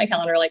 o'clock. I look at my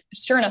calendar, like,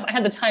 sure enough, I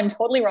had the time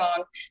totally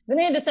wrong. Then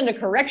I had to send a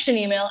correction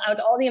email out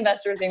to all the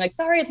investors being like,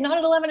 sorry, it's not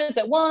at 11, it's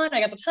at 1. I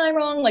got the time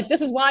wrong. Like,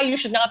 this is why you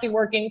should not be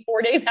working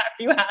 4 days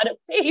after you had a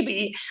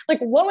baby. Like,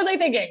 what was I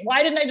thinking?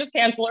 Why didn't I just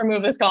cancel or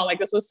move this call? Like,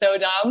 this was so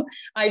dumb.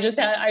 I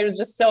was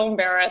just so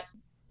embarrassed.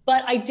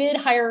 But I did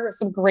hire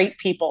some great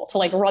people to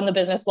like run the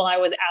business while I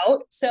was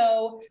out.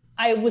 So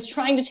I was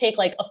trying to take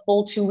like a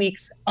full 2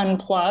 weeks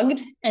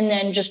unplugged and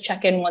then just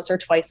check in once or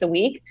twice a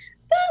week.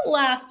 That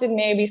lasted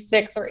maybe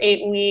 6 or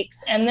 8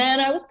 weeks. And then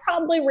I was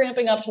probably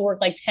ramping up to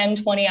work like 10,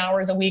 20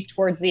 hours a week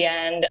towards the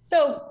end.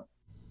 So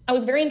I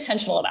was very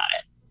intentional about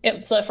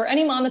it. So for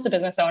any mom that's a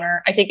business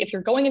owner, I think if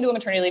you're going into a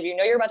maternity leave, you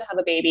know you're about to have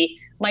a baby,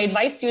 my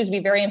advice to you is to be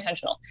very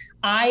intentional.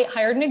 I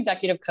hired an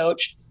executive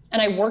coach and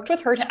I worked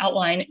with her to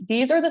outline,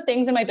 these are the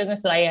things in my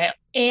business that I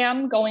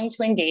am going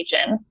to engage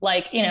in.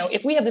 Like,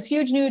 if we have this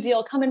huge new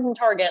deal coming from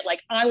Target,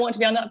 like I want to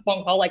be on that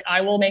phone call, like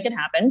I will make it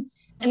happen.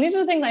 And these are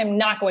the things I'm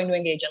not going to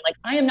engage in. Like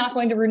I am not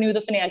going to renew the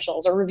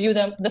financials or review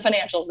the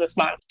financials this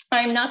month.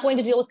 I'm not going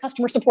to deal with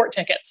customer support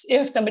tickets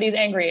if somebody's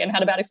angry and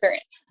had a bad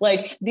experience.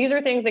 Like these are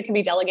things that can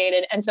be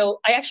delegated. And so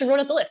I actually wrote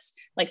out the list,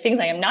 like things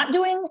I am not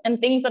doing and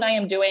things that I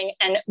am doing.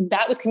 And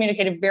that was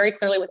communicated very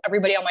clearly with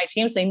everybody on my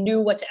team. So they knew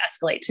what to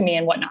escalate to me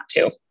and what not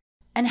to.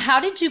 And how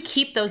did you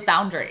keep those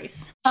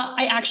boundaries?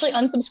 I actually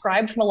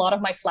unsubscribed from a lot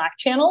of my Slack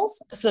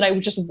channels so that I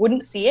just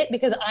wouldn't see it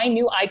because I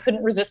knew I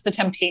couldn't resist the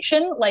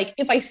temptation. Like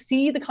if I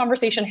see the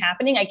conversation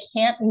happening, I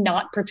can't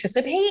not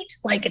participate.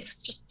 Like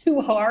it's just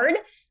too hard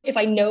if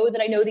I know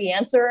that I know the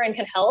answer and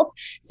can help.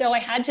 So I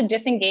had to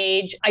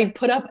disengage. I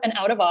put up an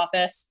out of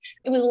office.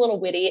 It was a little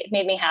witty. It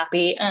made me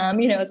happy.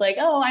 It's like,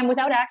 oh, I'm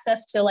without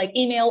access to like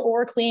email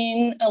or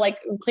like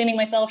cleaning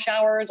myself,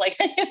 showers, like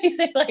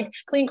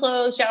clean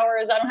clothes,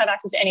 showers. I don't have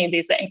access to any of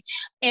these things.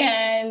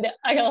 And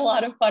I got a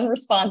lot of fun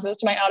responses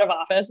to my out of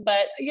office,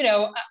 but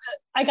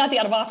I got the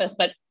out of office,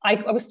 but I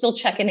was still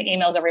checking the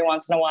emails every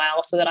once in a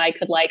while so that I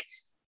could like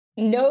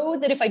know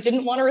that if I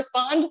didn't want to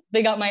respond,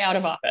 they got my out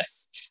of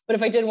office. But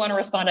if I did want to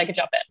respond, I could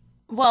jump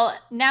in. Well,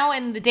 now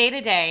in the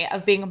day-to-day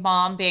of being a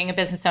mom, being a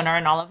business owner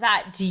and all of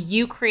that, do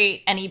you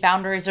create any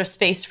boundaries or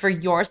space for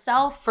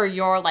yourself, for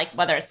your, like,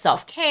 whether it's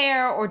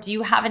self-care, or do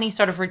you have any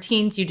sort of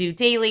routines you do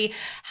daily?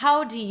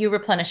 How do you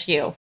replenish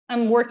you?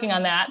 I'm working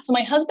on that. So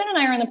my husband and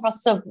I are in the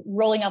process of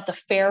rolling out the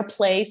Fair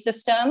Play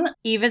system.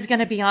 Eve is going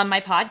to be on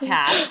my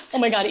podcast. Oh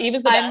my God, Eve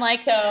is the best. I'm like,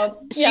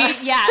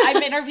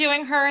 I'm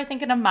interviewing her, I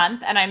think in a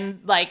month. And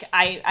I'm like,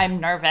 I'm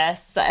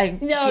nervous.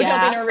 Don't be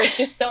nervous.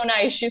 She's so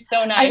nice.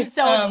 I'm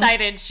so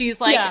excited. She's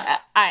like,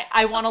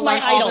 I want to learn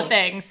all the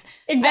things.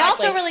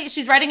 Exactly. I also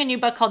she's writing a new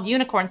book called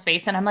Unicorn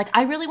Space. And I'm like,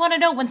 I really want to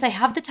know once I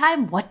have the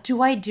time, what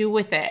do I do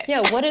with it?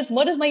 Yeah. What is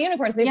my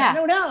unicorn space? I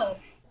don't know.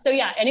 So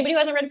anybody who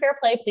hasn't read Fair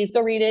Play, please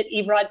go read it.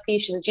 Eve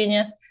Rodsky, she's a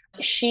genius.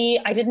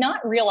 I did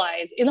not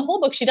realize in the whole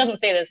book, she doesn't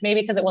say this,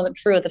 maybe because it wasn't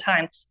true at the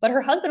time, but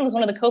her husband was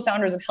one of the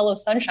co-founders of Hello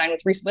Sunshine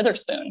with Reese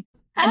Witherspoon.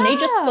 And they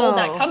just sold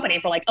that company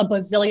for like $1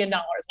 bazillion. And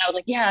I was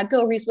like, yeah,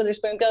 go Reese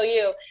Witherspoon, go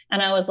you.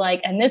 And I was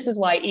like, and this is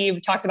why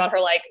Eve talks about her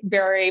like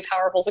very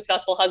powerful,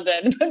 successful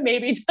husband, but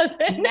maybe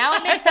doesn't. Now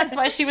it makes sense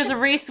why she was a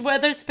Reese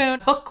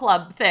Witherspoon book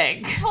club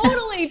thing.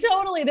 Totally.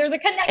 There's a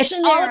connection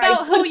it's there. All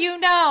about who you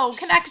know,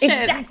 connections.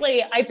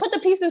 Exactly. I put the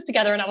pieces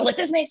together and I was like,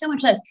 this makes so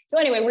much sense. So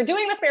anyway, we're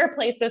doing the Fair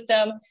Play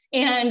system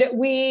and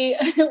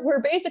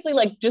we're basically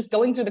like just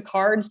going through the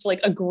cards to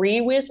like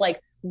agree with like,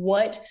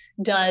 what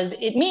does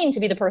it mean to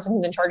be the person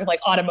who's in charge of like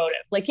automotive?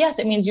 Like, yes,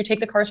 it means you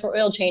take the cars for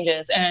oil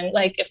changes. And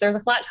like, if there's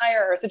a flat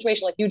tire or a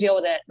situation, like you deal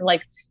with it,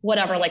 like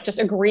whatever, like just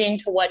agreeing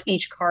to what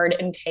each card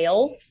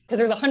entails. Because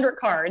there's 100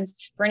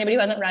 cards for anybody who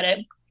hasn't read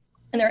it.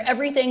 And they're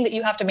everything that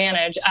you have to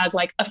manage as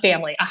like a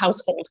family, a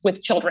household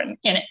with children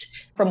in it,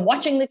 from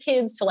watching the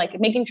kids to like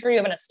making sure you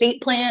have an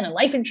estate plan and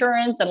life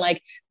insurance and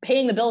like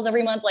paying the bills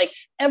every month. Like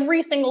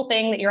every single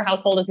thing that your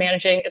household is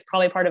managing is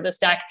probably part of this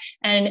deck.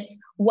 And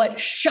what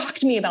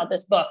shocked me about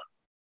this book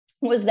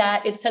was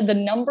that it said the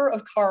number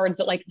of cards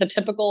that like the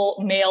typical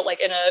male,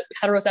 like in a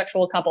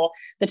heterosexual couple,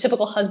 the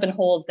typical husband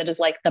holds that is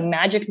like the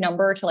magic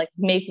number to like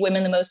make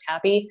women the most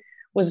happy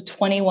was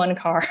 21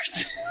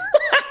 cards.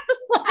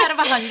 Out of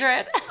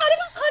 100.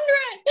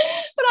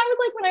 But I was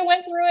like, when I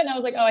went through it and I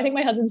was like, oh, I think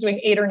my husband's doing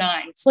 8 or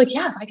 9. So like,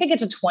 yeah, if I could get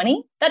to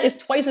 20, that is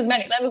twice as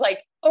many. That was like,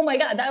 oh my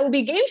God, that would be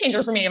a game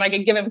changer for me if I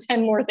could give him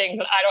 10 more things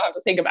that I don't have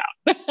to think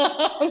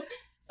about.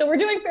 So we're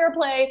doing Fair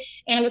Play.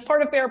 And as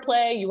part of Fair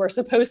Play, you are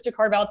supposed to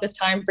carve out this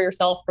time for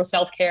yourself for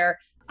self-care.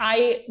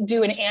 I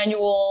do an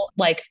annual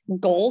like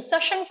goal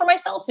session for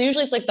myself. So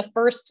usually it's like the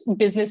first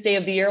business day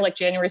of the year, like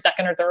January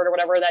 2nd or 3rd or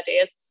whatever that day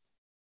is.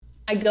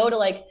 I go to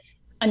like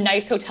a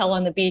nice hotel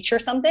on the beach or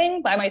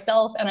something by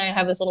myself. And I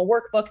have this little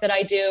workbook that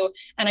I do,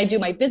 and I do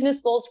my business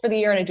goals for the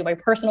year and I do my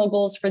personal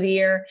goals for the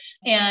year.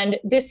 And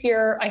this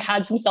year I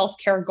had some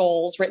self-care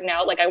goals written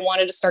out. Like I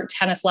wanted to start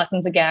tennis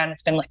lessons again.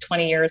 It's been like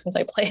 20 years since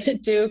I played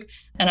at Duke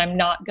and I'm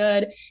not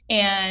good.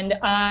 And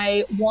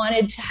I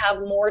wanted to have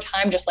more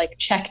time just like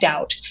checked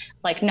out,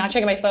 like not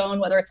checking my phone,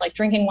 whether it's like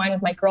drinking wine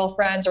with my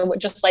girlfriends or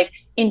just like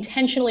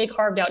intentionally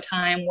carved out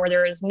time where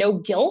there is no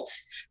guilt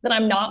that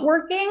I'm not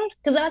working.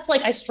 Cause that's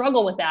like, I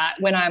struggle with that.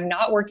 When I'm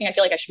not working, I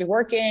feel like I should be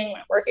working. When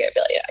I'm working, I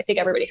feel like, I think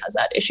everybody has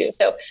that issue.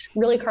 So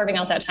really carving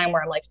out that time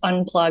where I'm like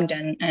unplugged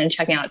and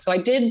checking out. So I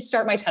did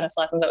start my tennis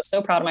lessons. I was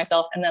so proud of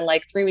myself. And then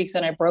like 3 weeks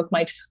in, I broke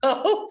my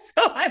toe.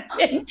 So I've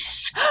been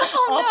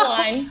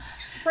offline. No.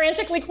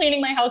 Frantically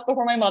cleaning my house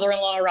before my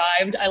mother-in-law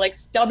arrived. I like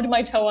stubbed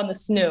my toe on the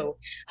snoo.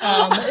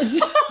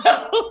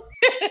 Oh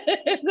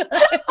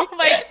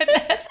my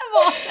goodness.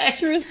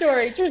 True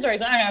story. So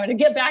I'm going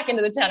to get back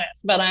into the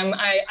tennis, but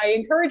I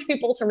encourage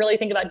people to really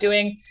think about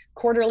doing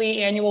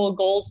quarterly annual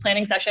goals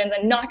planning sessions,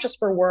 and not just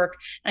for work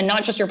and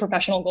not just your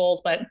professional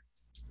goals, but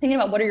thinking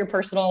about what are your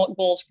personal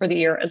goals for the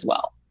year as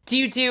well. Do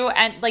you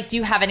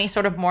have any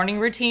sort of morning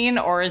routine,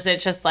 or is it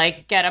just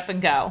like get up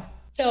and go?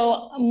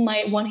 So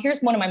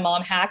here's one of my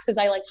mom hacks is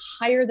I like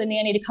hire the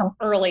nanny to come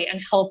early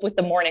and help with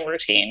the morning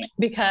routine,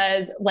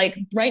 because like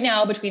right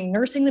now between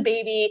nursing the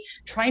baby,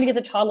 trying to get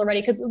the toddler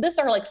ready, because this is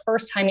our like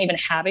first time even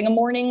having a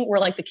morning where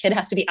like the kid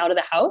has to be out of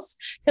the house.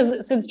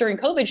 Because since during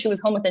COVID, she was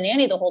home with the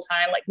nanny the whole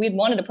time. Like we'd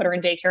wanted to put her in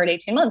daycare at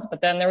 18 months,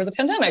 but then there was a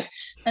pandemic.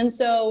 And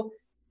so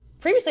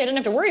previously I didn't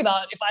have to worry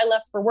about if I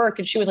left for work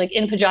and she was like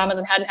in pajamas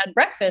and hadn't had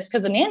breakfast,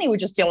 because the nanny would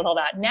just deal with all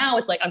that. Now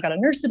it's like, I've got to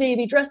nurse the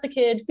baby, dress the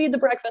kid, feed the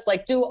breakfast,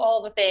 like do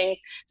all the things.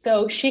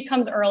 So she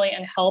comes early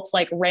and helps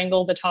like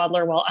wrangle the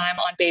toddler while I'm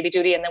on baby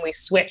duty. And then we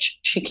switch.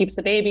 She keeps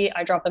the baby.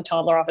 I drop the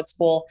toddler off at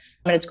school,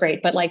 and it's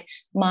great. But like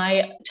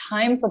my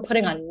time for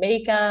putting on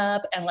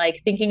makeup and like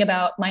thinking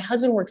about, my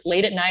husband works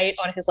late at night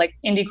on his like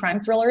indie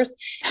crime thrillers.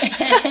 Is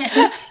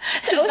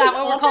that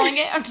what we're calling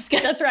it? I'm just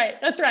kidding. That's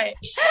right.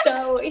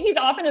 So he's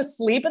often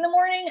asleep in the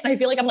morning. And I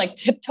feel like I'm like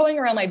tiptoeing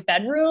around my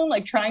bedroom,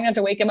 like trying not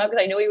to wake him up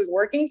because I know he was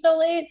working so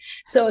late.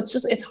 So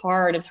it's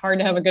hard. It's hard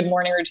to have a good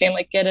morning routine,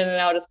 like get in and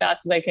out as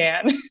fast as I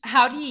can.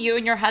 How do you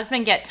and your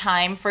husband get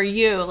time for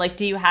you? Like,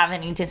 do you have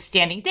any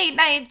standing date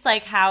nights?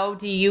 Like, how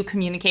do you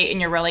communicate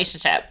in your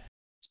relationship?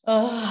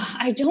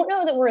 I don't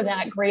know that we're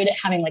that great at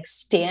having like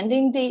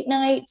standing date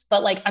nights,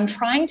 but like I'm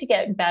trying to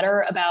get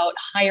better about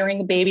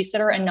hiring a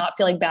babysitter and not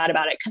feeling bad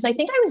about it. Cause I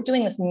think I was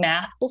doing this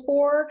math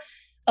before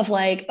of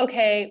like,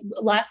 okay,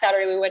 last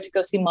Saturday we went to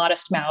go see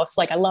Modest Mouse.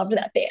 Like I loved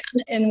that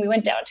band, and we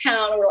went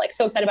downtown. We were like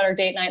so excited about our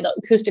date night. The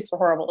acoustics were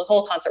horrible. The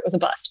whole concert was a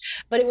bust.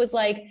 But it was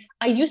like,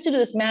 I used to do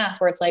this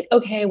math where it's like,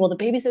 okay, well the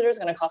babysitter is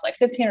going to cost like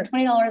 $15 or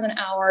 $20 an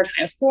hour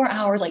times 4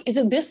 hours. Like, is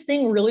it this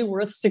thing really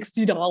worth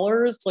 $60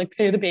 to like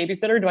pay the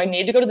babysitter? Do I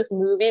need to go to this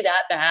movie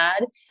that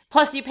bad?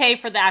 Plus you pay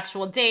for the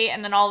actual date,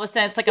 and then all of a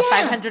sudden it's like a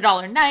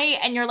 $500 night,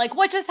 and you're like,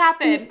 what just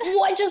happened?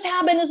 What just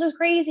happened? This is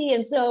crazy.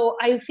 And so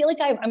I feel like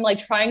I'm like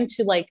trying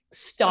to like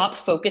stop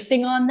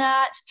focusing on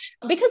that,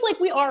 because like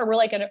we're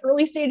like an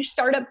early stage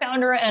startup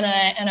founder and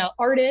an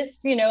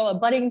artist, a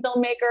budding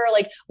filmmaker.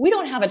 Like we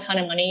don't have a ton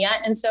of money yet.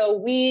 And so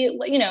we,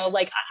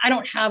 like I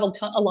don't have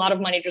a lot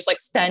of money to just like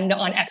spend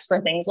on extra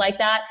things like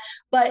that.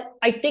 But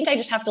I think I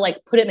just have to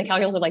like put it in the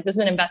calculus of like, this is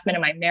an investment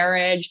in my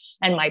marriage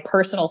and my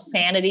personal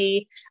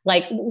sanity.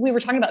 Like we were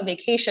talking about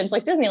vacations,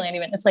 like Disneyland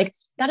even. It's like,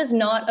 that is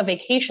not a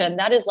vacation.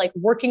 That is like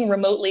working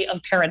remotely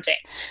of parenting.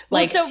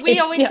 Like, well, so we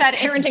always said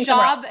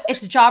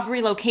it's job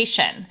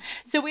relocation.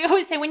 So we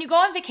always say when you go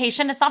on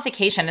vacation, it's not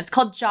vacation. It's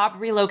called job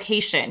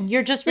relocation.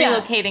 You're just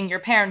relocating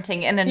your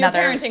parenting in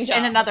another place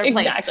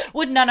exactly.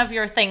 with none of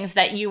your things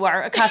that you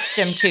are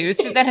accustomed to.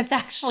 So then it's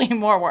actually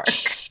more work.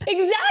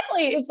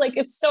 Exactly. It's like,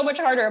 it's so much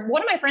harder.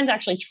 One of my friends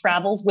actually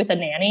travels with a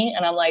nanny,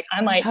 and I'm like,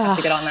 I might have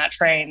to get on that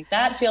train.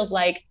 That feels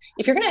like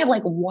if you're going to have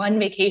like one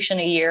vacation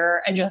a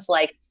year and just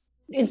like,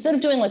 instead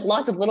of doing like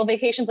lots of little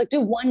vacations, like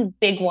do one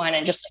big one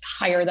and just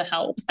like hire the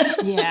help.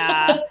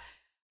 Yeah.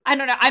 I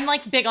don't know. I'm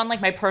like big on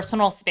like my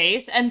personal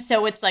space. And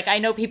so it's like, I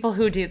know people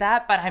who do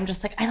that, but I'm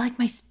just like, I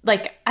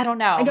like I don't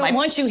know. I don't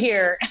want you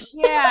here.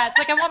 Yeah. It's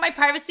like, I want my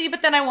privacy,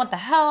 but then I want the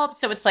help.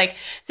 So it's like,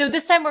 so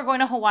this time we're going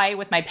to Hawaii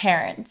with my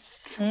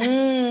parents.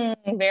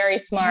 Very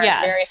smart.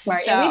 Yes, very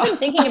smart. So. Yeah. We've been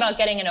thinking about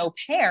getting an au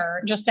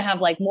pair just to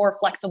have like more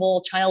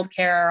flexible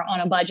childcare on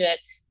a budget,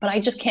 but I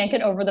just can't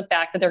get over the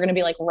fact that they're going to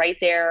be like right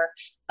there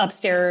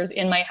upstairs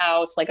in my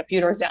house, like a few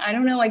doors down. I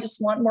don't know. I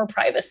just want more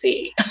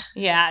privacy.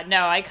 Yeah,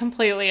 no, I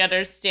completely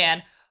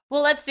understand.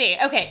 Well, let's see.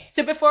 Okay.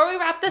 So before we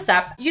wrap this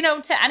up,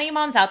 to any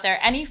moms out there,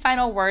 any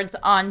final words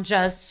on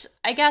just,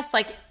 I guess,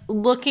 like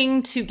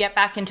looking to get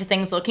back into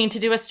things, looking to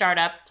do a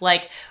startup,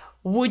 like,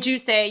 would you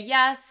say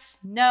yes,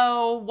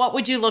 no? What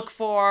would you look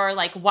for?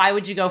 Like, why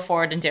would you go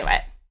forward and do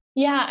it?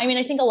 Yeah. I mean,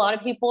 I think a lot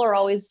of people are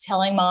always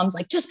telling moms,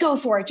 like, just go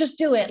for it. Just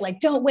do it. Like,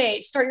 don't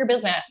wait, start your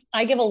business.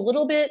 I give a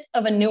little bit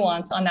of a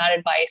nuance on that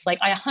advice. Like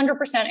I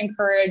 100%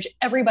 encourage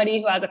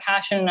everybody who has a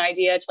passion and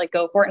idea to like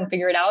go for it and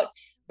figure it out.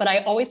 but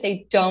I always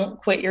say, don't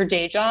quit your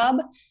day job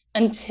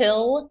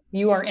until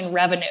you are in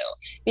revenue,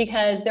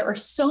 because there are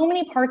so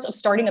many parts of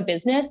starting a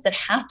business that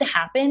have to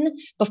happen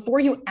before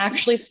you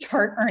actually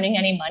start earning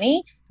any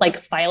money, like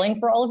filing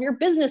for all of your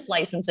business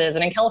licenses.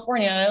 And in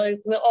California,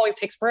 it always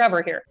takes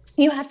forever here.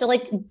 You have to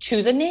like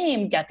choose a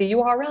name, get the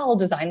URL,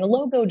 design the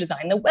logo,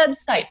 design the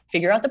website,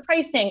 figure out the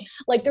pricing.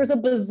 Like there's a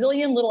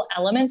bazillion little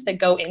elements that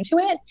go into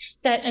it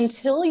that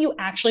until you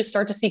actually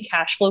start to see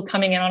cash flow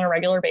coming in on a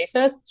regular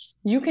basis,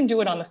 you can do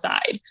it on the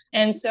side.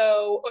 And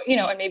so,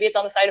 and maybe it's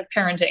on the side of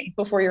parenting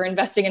before you're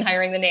investing in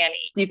hiring the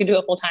nanny. You can do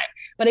it full time.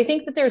 But I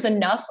think that there's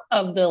enough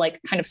of the like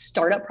kind of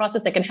startup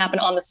process that can happen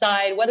on the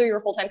side, whether you're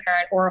a full-time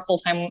parent or a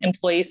full-time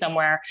employee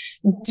somewhere.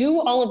 Do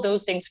all of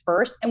those things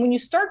first. And when you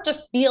start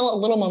to feel a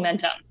little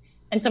momentum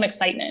and some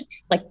excitement,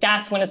 like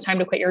that's when it's time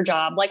to quit your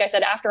job. Like I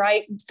said, after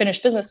I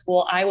finished business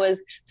school, I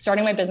was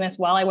starting my business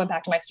while I went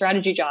back to my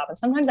strategy job. And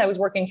sometimes I was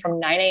working from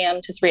 9 a.m.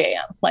 to 3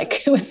 a.m.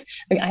 Like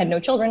I had no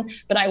children,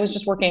 but I was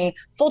just working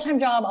full-time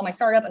job on my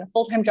startup and a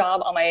full-time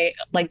job on my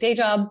like day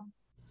job.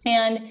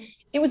 And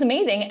it was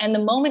amazing. And the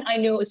moment I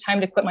knew it was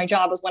time to quit my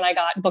job was when I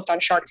got booked on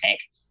Shark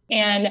Tank.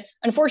 And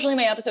unfortunately,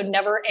 my episode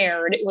never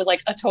aired. It was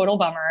like a total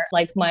bummer.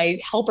 Like my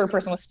helper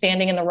person was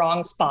standing in the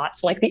wrong spot.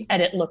 So like the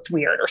edit looked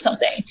weird or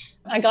something.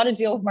 I got a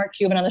deal with Mark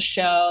Cuban on the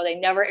show. They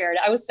never aired.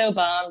 I was so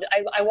bummed.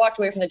 I walked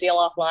away from the deal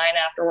offline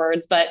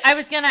afterwards. But I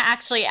was going to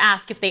actually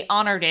ask if they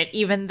honored it,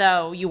 even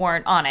though you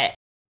weren't on it.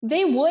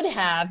 They would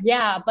have,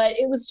 yeah. But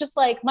it was just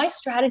like my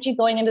strategy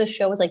going into the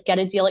show was like get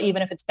a deal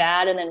even if it's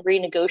bad and then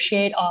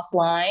renegotiate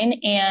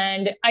offline.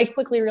 And I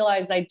quickly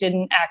realized I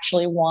didn't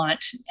actually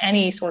want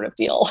any sort of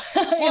deal.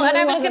 Well, and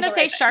I was going to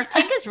say Shark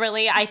Tank is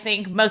really, I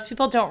think most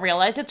people don't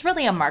realize it's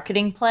really a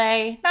marketing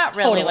play, not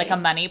really like a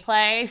money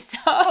play. So.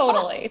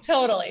 Totally.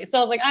 So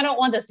I was like, I don't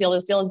want this deal.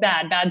 This deal is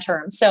bad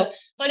terms. So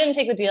I didn't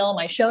take the deal.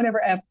 My show never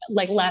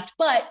left,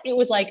 but it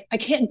was like, I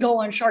can't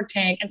go on Shark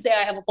Tank and say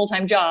I have a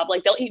full-time job.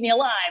 Like they'll eat me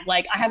alive.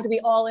 Like I have to be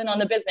all in on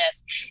the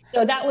business.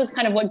 So that was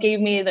kind of what gave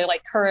me the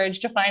like courage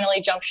to finally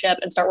jump ship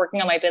and start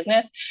working on my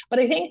business. But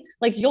I think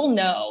like, you'll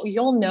know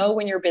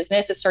when your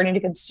business is starting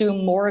to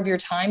consume more of your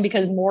time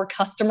because more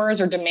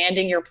customers are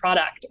demanding your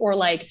product, or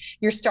like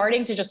you're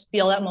starting to just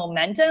feel that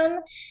momentum.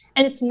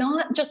 And it's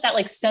not just that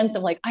like sense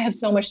of like, I have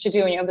so much to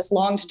do and you have this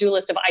long to-do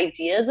list of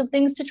ideas of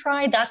things to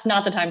try. That's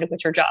not the time to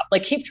quit your job.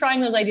 Like keep trying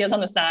those ideas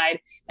on the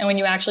side. And when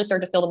you actually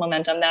start to feel the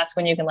momentum, that's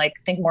when you can like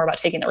think more about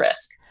taking the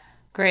risk.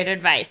 Great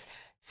advice.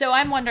 So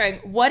I'm wondering,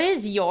 what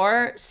is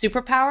your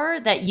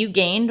superpower that you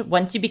gained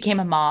once you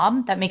became a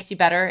mom that makes you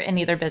better in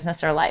either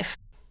business or life?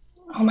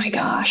 Oh my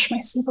gosh, my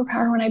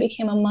superpower when I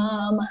became a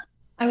mom.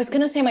 I was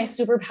going to say my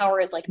superpower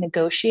is like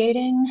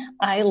negotiating.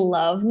 I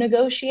love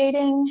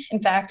negotiating.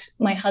 In fact,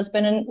 my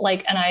husband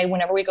and I,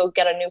 whenever we go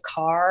get a new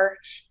car,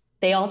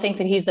 they all think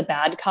that he's the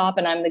bad cop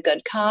and I'm the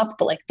good cop,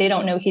 but like they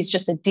don't know he's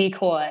just a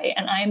decoy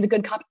and I am the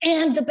good cop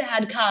and the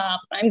bad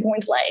cop. I'm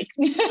going to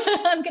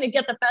I'm going to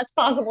get the best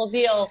possible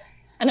deal.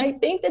 And I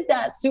think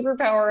that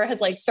superpower has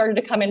like started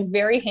to come in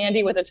very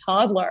handy with a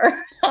toddler.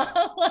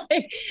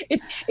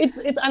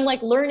 I'm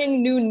like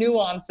learning new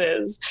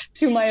nuances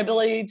to my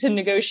ability to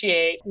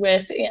negotiate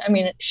with,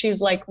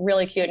 she's like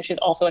really cute and she's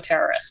also a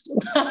terrorist.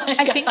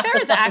 I think there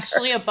was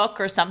actually a book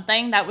or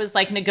something that was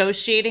like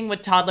negotiating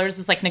with toddlers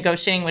is like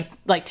negotiating with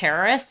like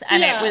terrorists.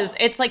 And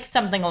it's like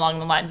something along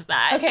the lines of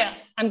that. Okay.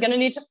 I'm going to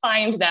need to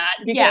find that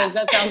because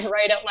that sounds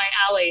right up my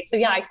alley. So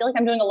yeah, I feel like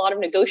I'm doing a lot of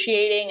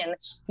negotiating and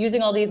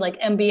using all these like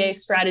MBA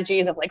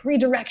strategies of like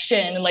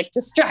redirection and like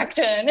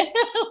distraction,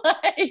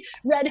 like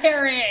red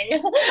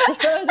herring,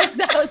 throw this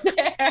out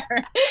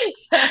there.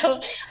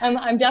 So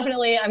I'm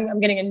definitely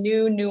getting a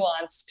new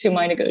nuance to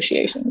my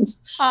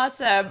negotiations.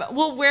 Awesome.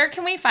 Well, where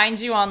can we find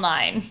you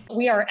online?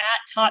 We are at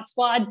Tot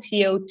Squad,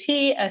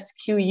 TOTSQUAD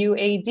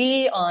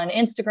on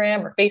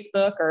Instagram or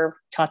Facebook or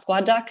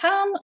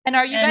totsquad.com. And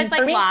are you guys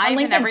like live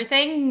and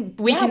everything?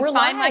 We can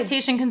find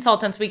lactation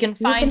consultants. We can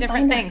find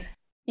different things.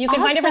 You can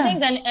find different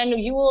things. And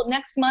you will,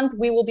 next month,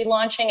 we will be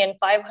launching in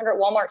 500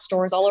 Walmart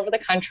stores all over the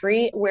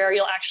country where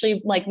you'll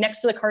actually like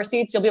next to the car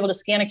seats, you'll be able to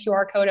scan a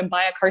QR code and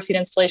buy a car seat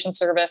installation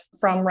service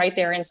from right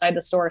there inside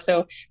the store.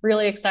 So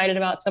really excited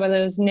about some of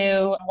those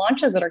new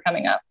launches that are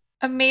coming up.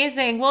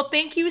 Amazing. Well,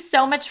 thank you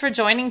so much for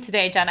joining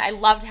today, Jen. I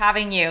loved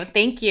having you.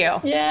 Thank you.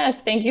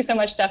 Yes. Thank you so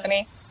much,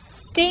 Stephanie.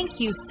 Thank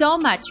you so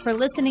much for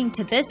listening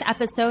to this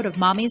episode of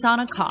Mommy's on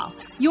a Call.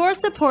 Your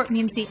support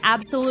means the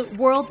absolute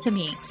world to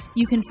me.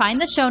 You can find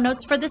the show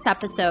notes for this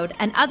episode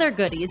and other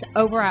goodies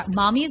over at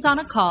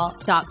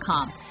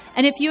mommysonacall.com.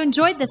 And if you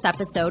enjoyed this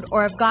episode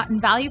or have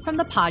gotten value from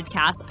the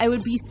podcast, I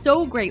would be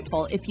so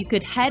grateful if you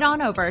could head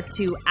on over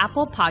to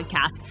Apple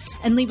Podcasts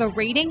and leave a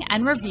rating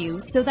and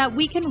review so that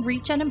we can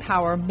reach and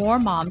empower more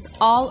moms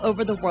all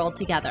over the world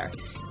together.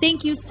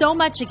 Thank you so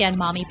much again,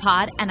 Mommy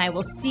Pod, and I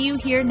will see you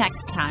here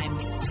next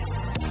time.